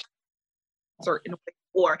one who certain way,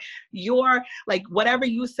 or you're like, whatever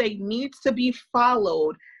you say needs to be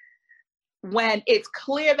followed, when it's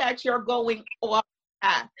clear that you're going off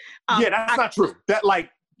path. That's not true. That,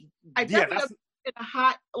 like, I definitely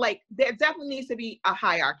there definitely needs to be a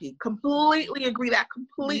hierarchy. Completely agree that.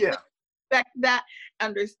 Completely. respect that,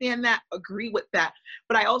 understand that, agree with that.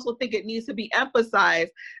 But I also think it needs to be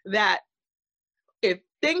emphasized that if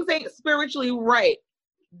things ain't spiritually right,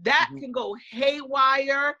 that can go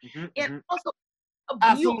haywire. And also abuse.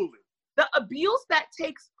 Absolutely. The abuse that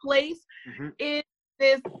takes place in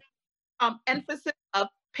this emphasis of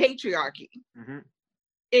patriarchy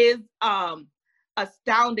is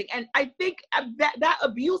astounding. And I think that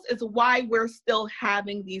abuse is why we're still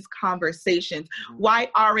having these conversations. Why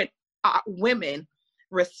aren't women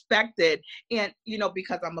respected? And, you know,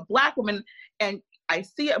 because I'm a Black woman and I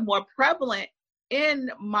see it more prevalent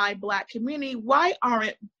in my Black community, why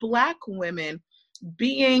aren't Black women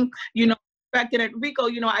being, you know, respected? And Rico,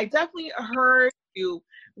 you know, I definitely heard you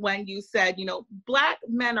when you said, you know, Black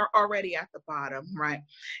men are already at the bottom, right?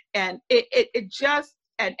 And it just,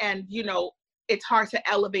 and you know, it's hard to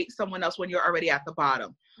elevate someone else when you're already at the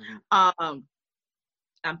bottom. I'm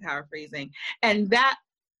paraphrasing. And that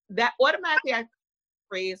automatically I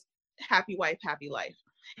phrase happy wife, happy life.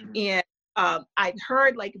 And I've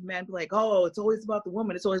heard like men be like, oh, it's always about the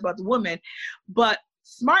woman. It's always about the woman. But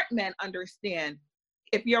smart men understand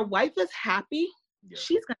if your wife is happy,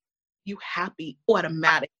 she's going to make you happy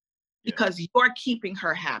automatically because you're keeping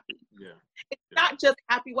her happy. It's not just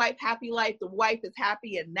happy wife, happy life. The wife is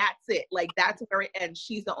happy and that's it. Like that's where it ends.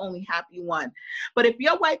 She's the only happy one. But if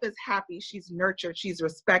your wife is happy, she's nurtured, she's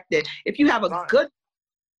respected. If you have a good,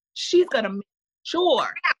 she's going to make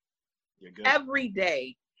sure every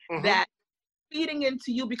day that feeding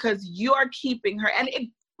into you because you're keeping her. And it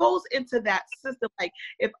goes into that system. Like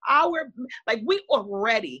if we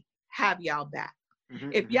already have y'all back.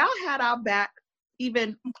 If y'all had our back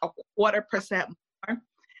even 0.25% more,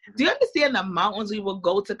 do you understand the mountains we will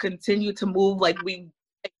go to continue to move? Like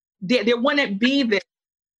there wouldn't be this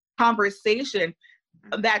conversation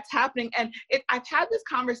that's happening. And I've had this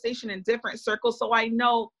conversation in different circles. So I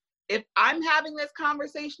know if I'm having this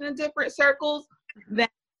conversation in different circles, then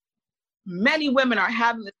many women are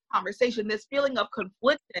having this conversation, this feeling of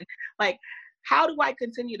confliction. Like, how do I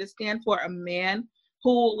continue to stand for a man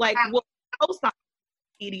who like will post on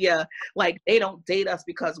media like they don't date us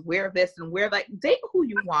because we're this and we're like, date who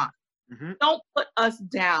you want. Don't put us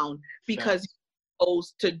down because you're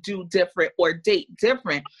supposed to do different or date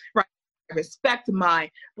different. Right? I respect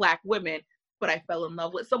my Black women, but I fell in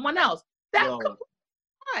love with someone else. That's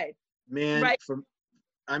right. Man, right?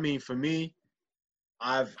 For me,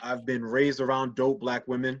 I've been raised around dope Black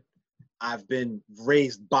women. I've been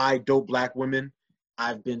raised by dope Black women.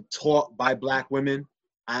 I've been taught by Black women.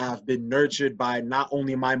 I have been nurtured by not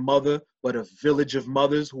only my mother, but a village of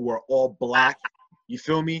mothers who are all Black. You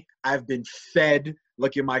feel me? I've been fed.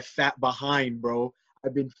 Look at my fat behind, bro.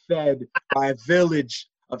 I've been fed by a village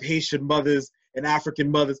of Haitian mothers and African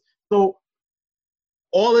mothers. So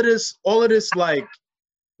all of this, like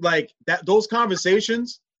that, those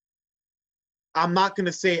conversations, I'm not going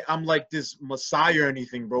to say I'm like this messiah or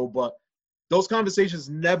anything, bro, but those conversations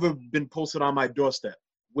never been posted on my doorstep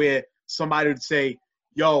where somebody would say,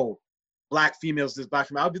 yo, Black females, this Black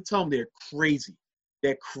female. I would tell them they're crazy.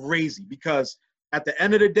 They're crazy because at the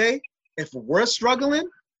end of the day, if we're struggling,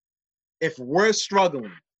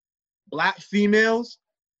 Black females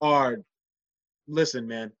are, listen,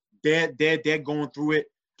 man, they're going through it.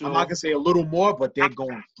 I'm not going to say a little more, but they're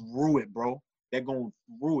going through it, bro. They're going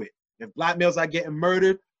through it. If Black males are getting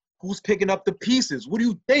murdered, who's picking up the pieces? What do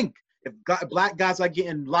you think? If Black guys are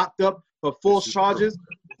getting locked up for false charges,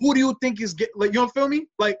 who do you think is getting, like, you don't feel me?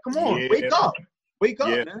 Like, come on, wake up,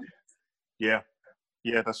 man. Yeah,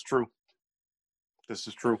 that's true. This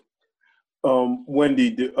is true.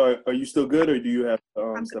 Wendy, are you still good, or do you have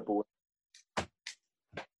to step away?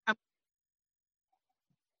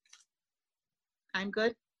 I'm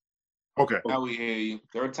good. Okay. Now we hear you.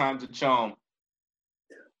 Third time's a charm.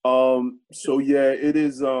 So yeah, it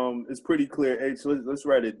is. It's pretty clear. Hey, so let's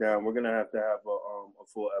write it down. We're gonna have to have a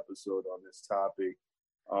full episode on this topic.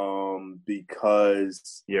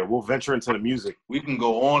 Because we'll venture into the music. We can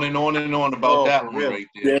go on and on and on about that one right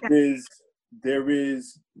there. There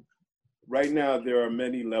is right now. There are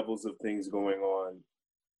many levels of things going on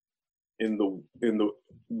in the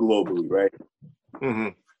globally,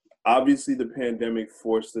 right? Obviously, the pandemic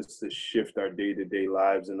forced us to shift our day-to-day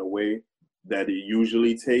lives in a way that it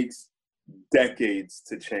usually takes decades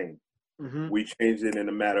to change. We changed it in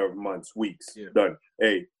a matter of months, weeks. Done.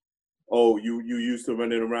 Hey, oh, you used to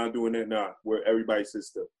running around doing it? Nah, we're everybody's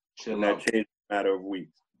sister. And that changed in a matter of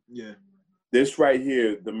weeks. Yeah. This right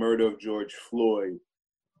here, the murder of George Floyd,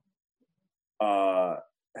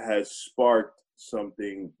 has sparked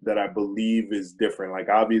something that I believe is different. Like,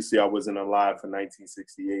 obviously, I wasn't alive for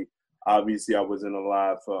 1968. Obviously, I wasn't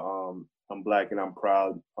alive for I'm Black and I'm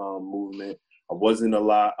Proud movement. I wasn't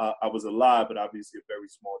alive. I was alive, but obviously a very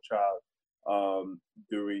small child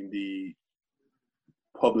during the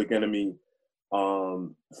Public Enemy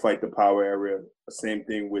Fight the Power era. Same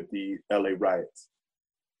thing with the LA riots.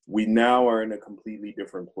 We now are in a completely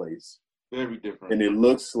different place. Very different. And it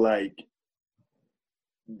looks like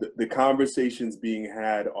the conversations being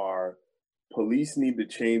had are police need to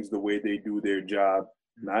change the way they do their job,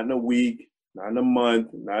 not in a week, not in a month,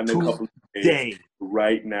 not in a couple of days,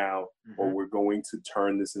 right now, or we're going to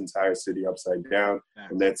turn this entire city upside down.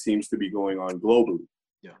 And that seems to be going on globally.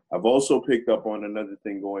 Yeah. I've also picked up on another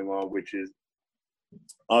thing going on, which is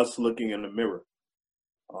us looking in the mirror.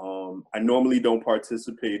 I normally don't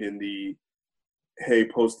participate in the, hey,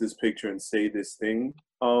 post this picture and say this thing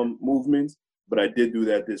movement, but I did do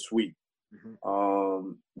that this week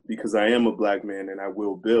because I am a Black man and I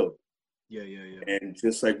will build. Yeah. And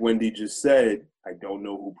just like Wendy just said, I don't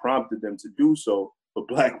know who prompted them to do so, but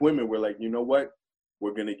Black women were like, you know what?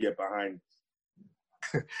 We're going to get behind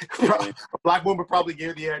this. A Black woman probably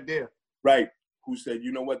gave the idea. Right. Who said,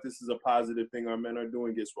 you know what? This is a positive thing our men are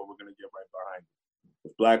doing. Guess what? We're going to get right behind it.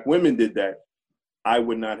 If Black women did that, I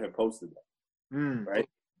would not have posted that. Right?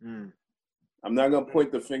 I'm not going to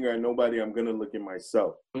point the finger at nobody. I'm going to look at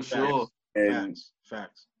myself. For sure. And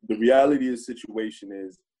Facts. The reality of the situation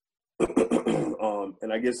is,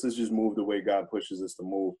 and I guess let's just move the way God pushes us to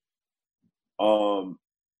move.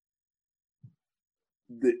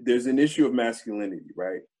 There's an issue of masculinity,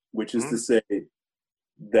 right? Which is to say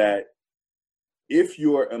that if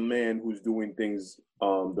you're a man who's doing things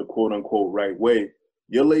the quote unquote right way,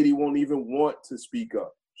 your lady won't even want to speak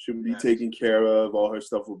up. She'll be taken care of. All her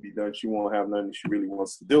stuff will be done. She won't have nothing she really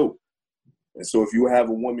wants to do. And so if you have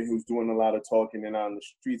a woman who's doing a lot of talking and out on the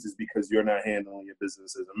streets, it's because you're not handling your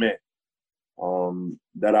business as a man.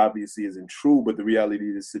 That obviously isn't true, but the reality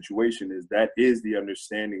of the situation is that is the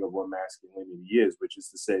understanding of what masculinity is, which is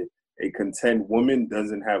to say a content woman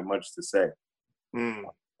doesn't have much to say.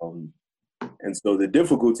 And so the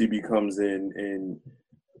difficulty becomes in and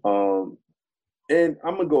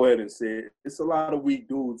I'm gonna go ahead and say it, it's a lot of weak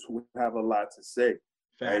dudes who have a lot to say.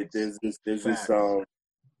 Right? There's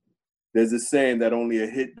this saying that only a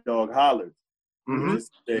hit dog hollers.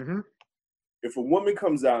 If a woman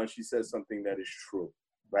comes out and she says something that is true,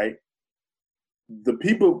 right? The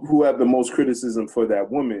people who have the most criticism for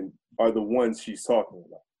that woman are the ones she's talking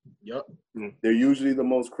about. Yep. They're usually the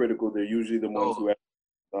most critical. They're usually the ones who have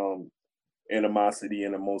animosity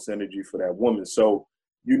and the most energy for that woman. So,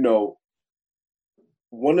 you know,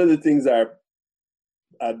 one of the things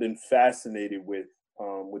I've been fascinated with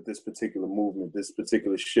this particular movement, this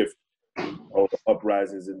particular shift of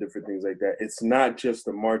uprisings and different things like that, it's not just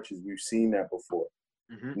the marches. We've seen that before.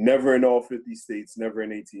 Never in all 50 states, never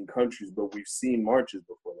in 18 countries, but we've seen marches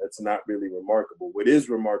before. That's not really remarkable. What is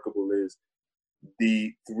remarkable is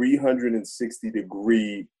the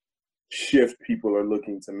 360-degree shift people are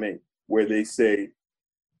looking to make, where they say,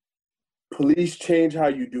 police change how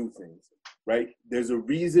you do things, right? There's a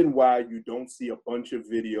reason why you don't see a bunch of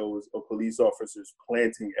videos of police officers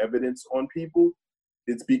planting evidence on people.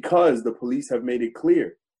 It's because the police have made it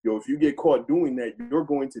clear, yo, if you get caught doing that, you're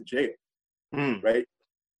going to jail, right?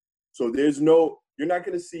 So you're not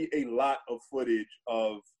going to see a lot of footage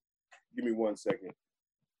of, give me 1 second.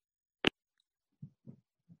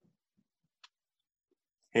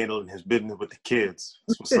 Handling his business with the kids.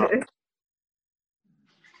 That's what's up.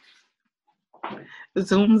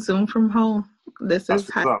 Zoom from home. That's what's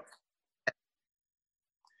up.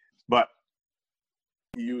 But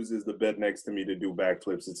he uses the bed next to me to do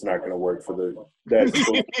backflips. It's not going to work for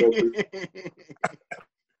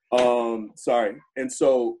sorry. And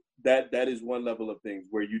so that is one level of things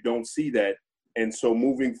where you don't see that. And so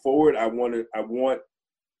moving forward, I want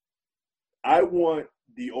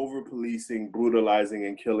the over-policing, brutalizing,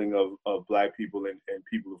 and killing of Black people and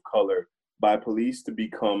people of color by police to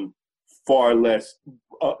become far less,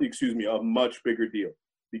 a much bigger deal,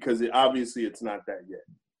 because obviously it's not that yet.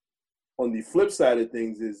 On the flip side of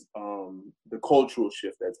things is the cultural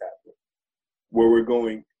shift that's happening, where we're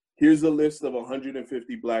going, here's a list of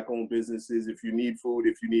 150 Black-owned businesses. If you need food,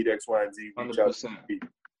 if you need X, Y, and Z, reach out to me.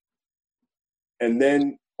 And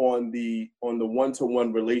then on the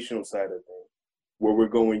one-to-one relational side of things, where we're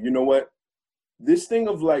going, you know what? This thing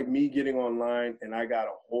of like me getting online and I got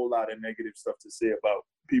a whole lot of negative stuff to say about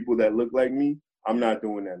people that look like me, I'm not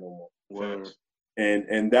doing that no more.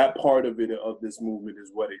 And that part of this movement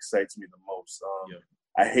is what excites me the most.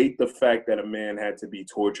 I hate the fact that a man had to be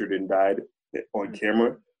tortured and died on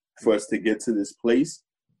camera for us to get to this place.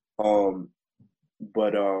 But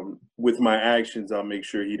with my actions, I'll make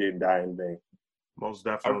sure he didn't die in vain. Most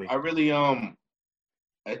definitely. I really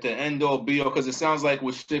at the end all be all, because it sounds like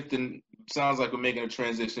we're shifting. Sounds like we're making a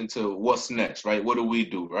transition to what's next, right? What do we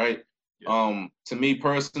do, right? Yeah. To me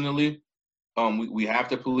personally, we have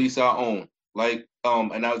to police our own. Like,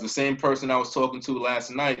 and I was the same person I was talking to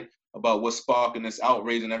last night about what's sparking this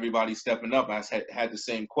outrage and everybody stepping up. I had the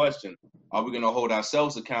same question. Are we going to hold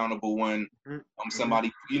ourselves accountable when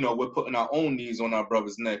somebody, we're putting our own knees on our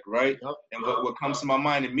brother's neck, right? Yep. And what comes to my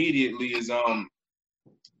mind immediately is the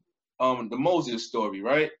Moses story,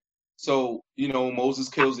 right? So, Moses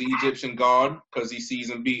kills the Egyptian guard because he sees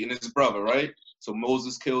him beating his brother, right? So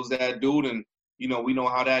Moses kills that dude, and we know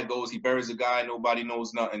how that goes. He buries a guy, nobody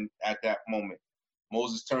knows nothing at that moment.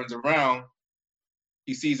 Moses turns around,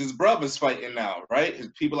 he sees his brothers fighting now, right? His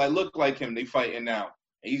people that look like him, they fighting now.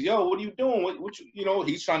 And he's, yo, what are you doing? What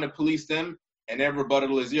he's trying to police them, and their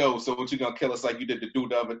rebuttal is, yo, so what, you gonna kill us like you did the dude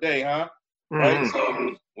the other day, huh? Right?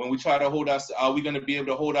 So when we try to hold us, are we gonna be able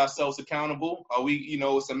to hold ourselves accountable? Are we,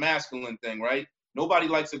 it's a masculine thing, right? Nobody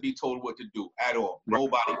likes to be told what to do at all.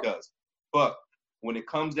 Nobody does. But when it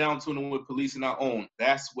comes down to it and we're policing our own,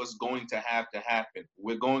 that's what's going to have to happen.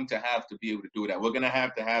 We're going to have to be able to do that. We're going to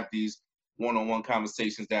have these one-on-one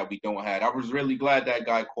conversations that we don't have. I was really glad that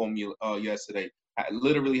guy called me yesterday. I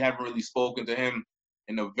literally haven't really spoken to him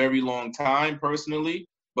in a very long time personally,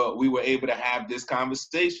 but we were able to have this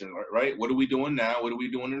conversation, right? What are we doing now? What are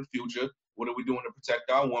we doing in the future? What are we doing to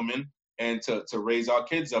protect our women and to raise our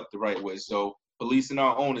kids up the right way? So policing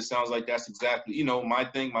our own, it sounds like that's exactly, my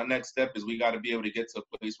thing. My next step is we got to be able to get to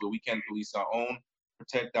a place where we can police our own,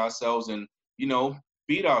 protect ourselves, and,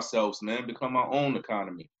 feed ourselves, man, become our own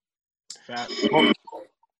economy.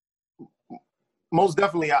 Most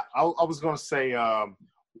definitely. I was going to say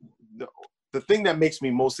the thing that makes me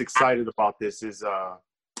most excited about this is,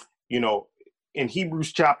 in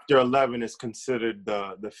Hebrews chapter 11 is considered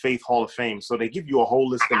the Faith Hall of Fame. So they give you a whole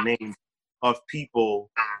list of names of people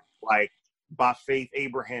like, by faith,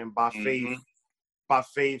 Abraham, by faith, by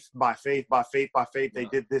faith, by faith, by faith, by faith, they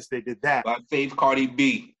did this, they did that. By faith, Cardi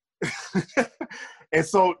B. And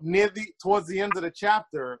so towards the end of the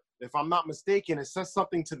chapter, if I'm not mistaken, it says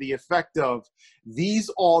something to the effect of, these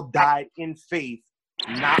all died in faith,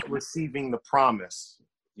 not receiving the promise.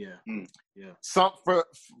 Yeah. Yeah.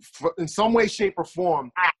 In some way, shape, or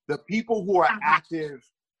form, the people who are active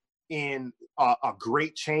in a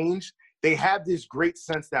great change, they have this great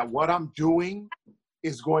sense that what I'm doing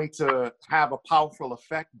is going to have a powerful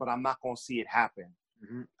effect, but I'm not going to see it happen.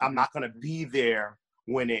 Mm-hmm. I'm not going to be there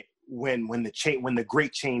when the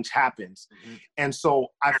great change happens. Mm-hmm. And so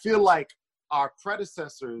I feel like our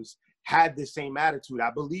predecessors had the same attitude.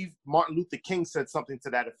 I believe Martin Luther King said something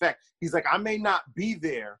to that effect. He's like, I may not be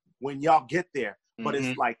there when y'all get there, but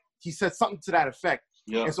it's like, he said something to that effect.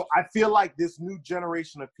 Yeah. And so I feel like this new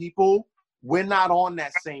generation of people, we're not on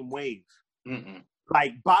that same wave. Mm-mm.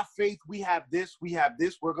 Like, by faith, we have this,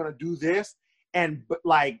 we're going to do this. But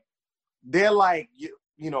like, they're like,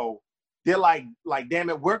 they're like, damn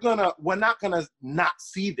it, we're not going to not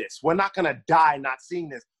see this. We're not going to die not seeing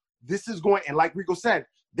this. This is going, and like Rico said,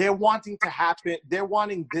 they're wanting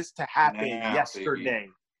this to happen yesterday.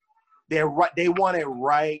 Baby. They want it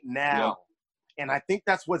right now. Yep. And I think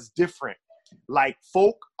that's what's different. Like,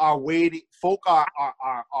 folk are waiting, folk are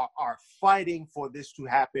fighting for this to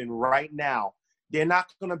happen right now. They're not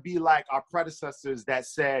going to be like our predecessors that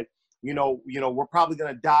said, we're probably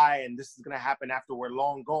going to die and this is going to happen after we're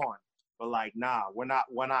long gone. But like, nah, we're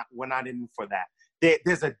not in for that.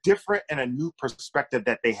 There's a different and a new perspective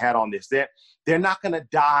that they had on this. They're not going to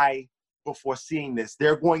die before seeing this.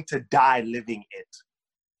 They're going to die living it.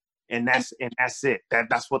 And that's it.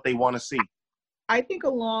 That's what they want to see. I think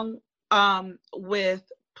along with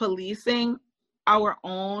policing our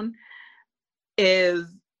own is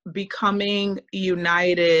becoming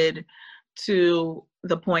united to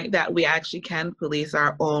the point that we actually can police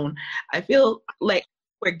our own. I feel like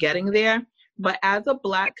we're getting there, but as a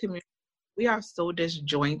Black community, we are so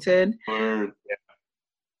disjointed. And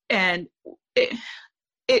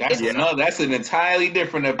that's an entirely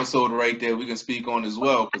different episode right there we can speak on as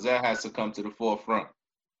well, because that has to come to the forefront.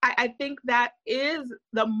 I think that is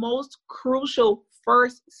the most crucial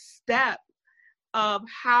first step of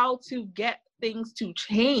how to get things to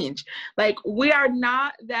change. Like, we are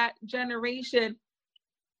not that generation.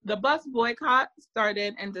 The bus boycott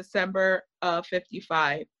started in December of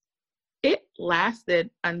 55. It lasted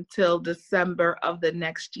until December of the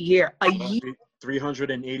next year. A year.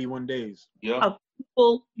 381 days. Yeah. Of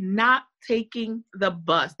people not taking the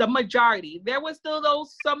bus. The majority. There were still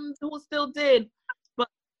some who still did, but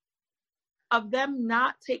of them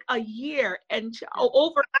not take a year and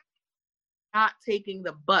over not taking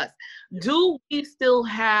the bus. Do we still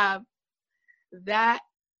have that?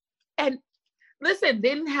 And listen, they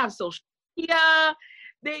didn't have social media.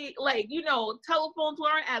 They telephones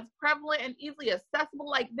weren't as prevalent and easily accessible.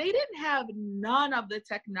 Like they didn't have none of the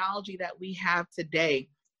technology that we have today,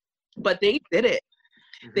 but they did it.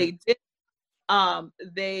 Mm-hmm. They did.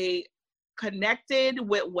 They connected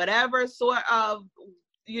with whatever sort of,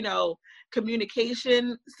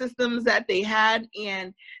 communication systems that they had,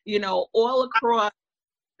 and, all across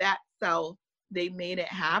that South, they made it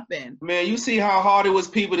happen. Man, you see how hard it was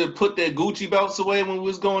people to put their Gucci belts away when we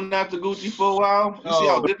was going after Gucci for a while? You see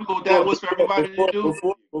how difficult that was for everybody to do?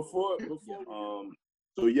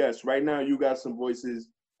 So yes, right now you got some voices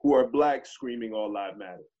who are Black screaming all lives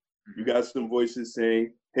matter. You got some voices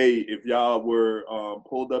saying, hey, if y'all were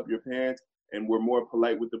pulled up your pants and were more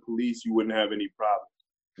polite with the police, you wouldn't have any problems.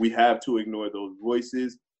 We have to ignore those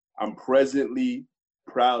voices. I'm presently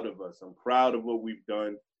proud of us. I'm proud of what we've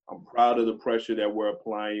done. I'm proud of the pressure that we're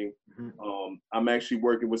applying. Mm-hmm. I'm actually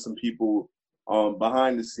working with some people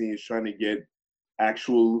behind the scenes trying to get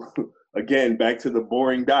actual, again, back to the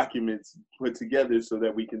boring documents put together so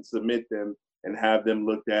that we can submit them and have them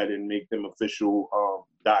looked at and make them official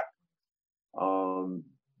documents.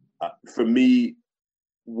 For me,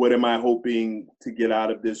 what am I hoping to get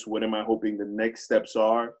out of this? What am I hoping the next steps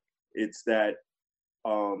are? It's that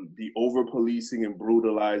the over-policing and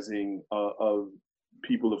brutalizing of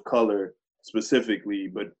people of color specifically,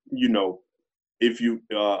 but, if you,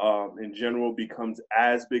 in general, becomes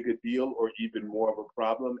as big a deal or even more of a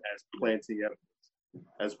problem as planting evidence,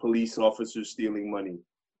 as police officers stealing money.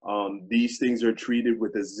 These things are treated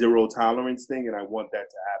with a zero tolerance thing, and I want that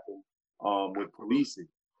to happen with policing.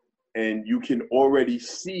 And you can already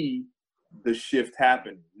see the shift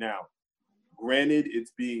happening. Now, granted,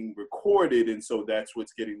 it's being recorded, and so that's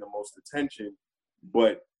what's getting the most attention.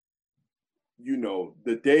 But,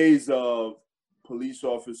 the days of police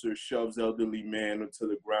officer shoves elderly man onto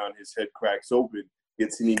the ground, his head cracks open,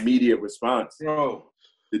 gets an immediate response. Bro.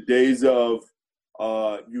 The days of,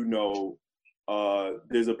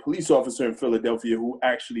 there's a police officer in Philadelphia who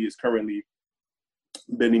actually is currently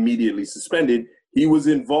been immediately suspended. He was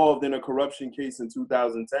involved in a corruption case in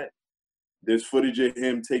 2010. There's footage of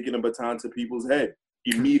him taking a baton to people's head.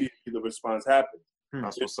 Immediately, the response happens.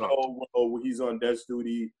 That's what's up. Oh, he's on desk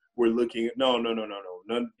duty. We're looking at no. None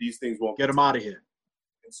of these things won't get him out of here.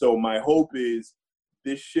 And so my hope is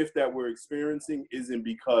this shift that we're experiencing isn't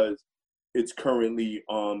because it's currently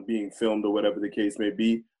being filmed or whatever the case may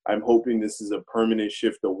be. I'm hoping this is a permanent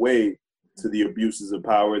shift away to the abuses of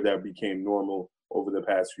power that became normal over the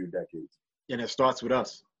past few decades. And it starts with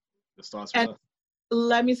us. Us.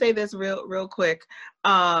 Let me say this real quick.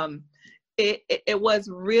 It was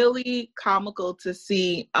really comical to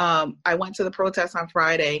see. I went to the protest on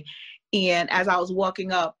Friday, and as I was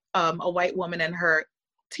walking up, a white woman and her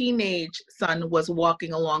teenage son was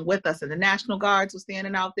walking along with us, and the National Guards were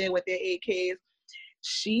standing out there with their AKs.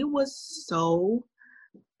 She was so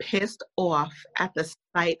pissed off at the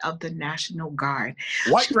sight of the National Guard.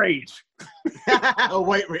 White rage.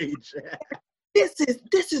 White rage.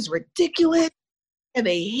 This is ridiculous. And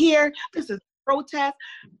they hear this is protest,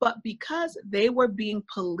 but because they were being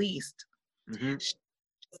policed, she was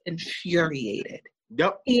infuriated.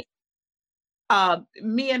 Yep. And,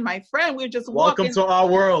 me and my friend, we were just welcome walking. to our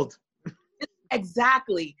world.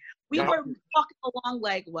 Exactly. We were walking along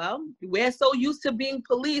like, well, we're so used to being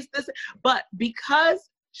policed. But because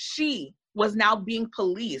she was now being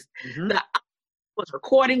policed, the was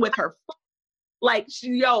recording with her phone. Like,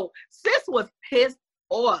 sis was pissed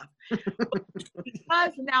off.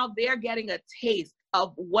 Because now they're getting a taste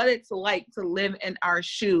of what it's like to live in our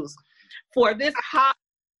shoes. For this hot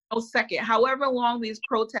second, however long these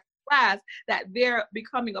protests last, that they're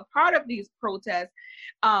becoming a part of these protests,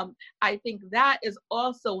 I think that is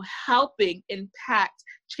also helping impact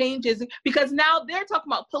changes, because now they're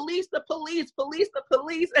talking about police the police.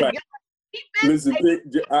 Right. Listen,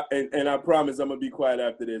 and I promise I'm gonna be quiet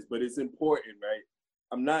after this, but it's important, right?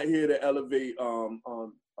 I'm not here to elevate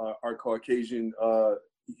our Caucasian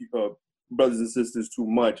brothers and sisters too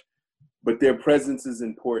much, but their presence is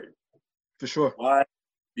important. For sure. Why?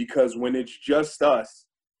 Because when it's just us,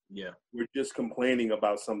 we're just complaining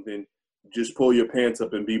about something, just pull your pants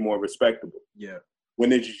up and be more respectable. Yeah.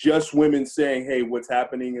 When it's just women saying, hey, what's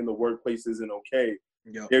happening in the workplace isn't okay,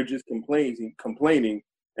 they're just complaining,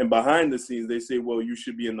 and behind the scenes they say, well, you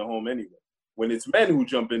should be in the home anyway. When it's men who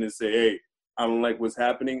jump in and say, hey, I don't like what's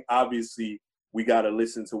happening, obviously we got to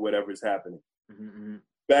listen to whatever's happening.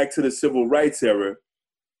 Back to the civil rights era,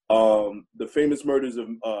 the famous murders of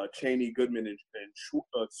Cheney, Goodman, and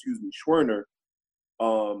Schwerner,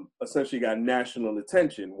 essentially got national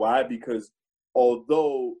attention. Why? Because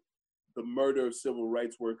although the murder of civil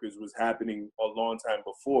rights workers was happening a long time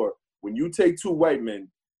before, when you take two white men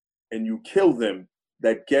and you kill them,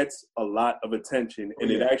 that gets a lot of attention, and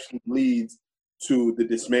it actually leads to the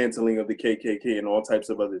dismantling of the KKK and all types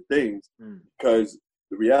of other things. Because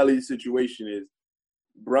the reality situation is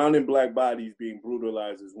brown and black bodies being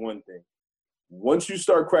brutalized is one thing. Once you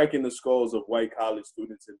start cracking the skulls of white college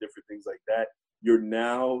students and different things like that, you're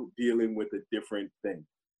now dealing with a different thing.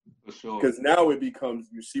 For sure. Because now it becomes,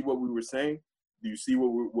 you see what we were saying? Do you see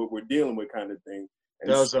what we're dealing with kind of thing? And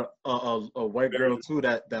there was a white girl too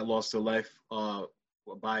that lost her life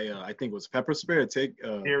by I think it was pepper spray or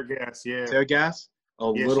tear gas. Tear gas. A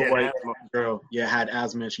little white girl had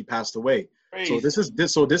asthma and she passed away. Crazy.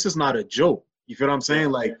 So this is not a joke. You feel what I'm saying?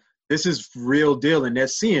 Like, this is real deal, and they're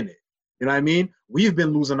seeing it. You know what I mean? We've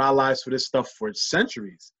been losing our lives for this stuff for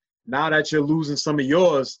centuries. Now that you're losing some of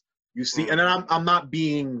yours, you see, and then I'm not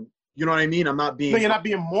being, you know what I mean? I'm not being. No, you're not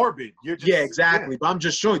being morbid. You're just, exactly. But I'm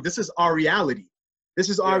just showing this is our reality. This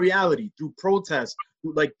is our reality through protests.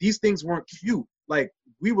 Like, these things weren't cute. Like,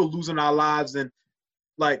 we were losing our lives, and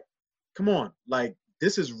like, come on, like,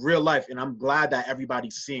 this is real life, and I'm glad that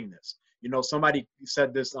everybody's seeing this. You know, somebody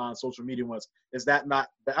said this on social media once, is that not,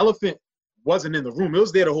 the elephant wasn't in the room. It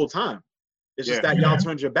was there the whole time. It's just that y'all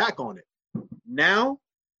turned your back on it. Now,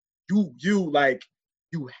 you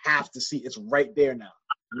have to see it's right there now.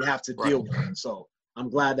 You have to deal with it. So I'm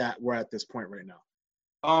glad that we're at this point right now.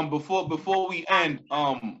 Before we end,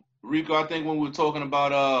 Rico, I think when we were talking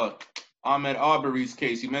about Ahmaud Arbery's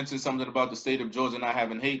case, you mentioned something about the state of Georgia not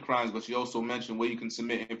having hate crimes, but you also mentioned where you can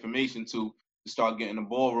submit information to start getting the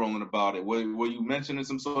ball rolling about it. Were you mentioning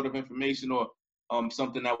some sort of information or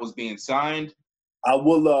something that was being signed? I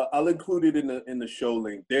will. I'll include it in the show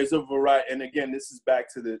link. There's a variety, and again, this is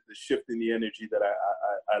back to the shift in the energy that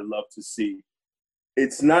I love to see.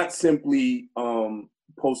 It's not simply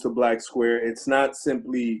post a black square. It's not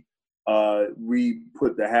simply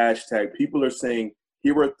re-put the hashtag. People are saying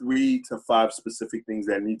here are 3 to 5 specific things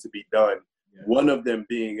that need to be done. Yeah. One of them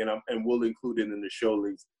being, and we'll include it in the show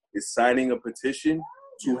links, is signing a petition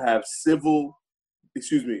to have federal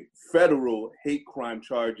hate crime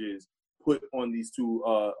charges put on these 2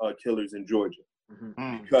 killers in Georgia.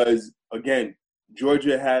 Mm-hmm. Because, again,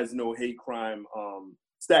 Georgia has no hate crime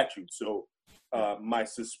statute. So my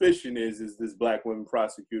suspicion is this black woman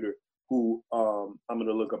prosecutor who, I'm going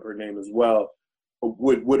to look up her name as well,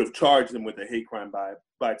 would have charged them with a hate crime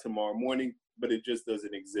by tomorrow morning, but it just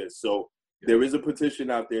doesn't exist. So there is a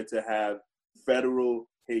petition out there to have federal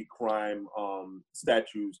hate crime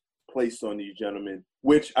statutes placed on these gentlemen,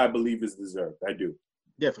 which I believe is deserved. I do.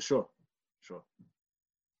 Yeah, for sure. Sure.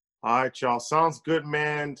 All right, y'all. Sounds good,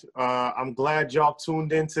 man. I'm glad y'all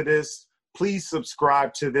tuned into this. Please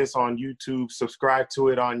subscribe to this on YouTube. Subscribe to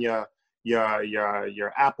it on your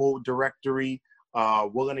Apple directory.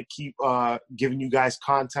 We're gonna keep giving you guys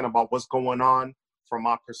content about what's going on from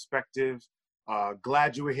our perspective.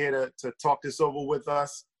 Glad you were here to talk this over with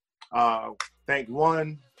us. Thank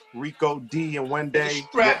Rico D and Wendy.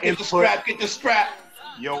 Get the strap.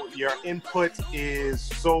 Your input is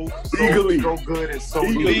so legally so good and so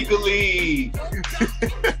legally.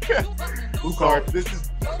 So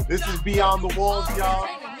this is Beyond the Walls, y'all.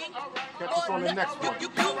 Catch us on the next one.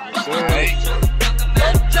 All right.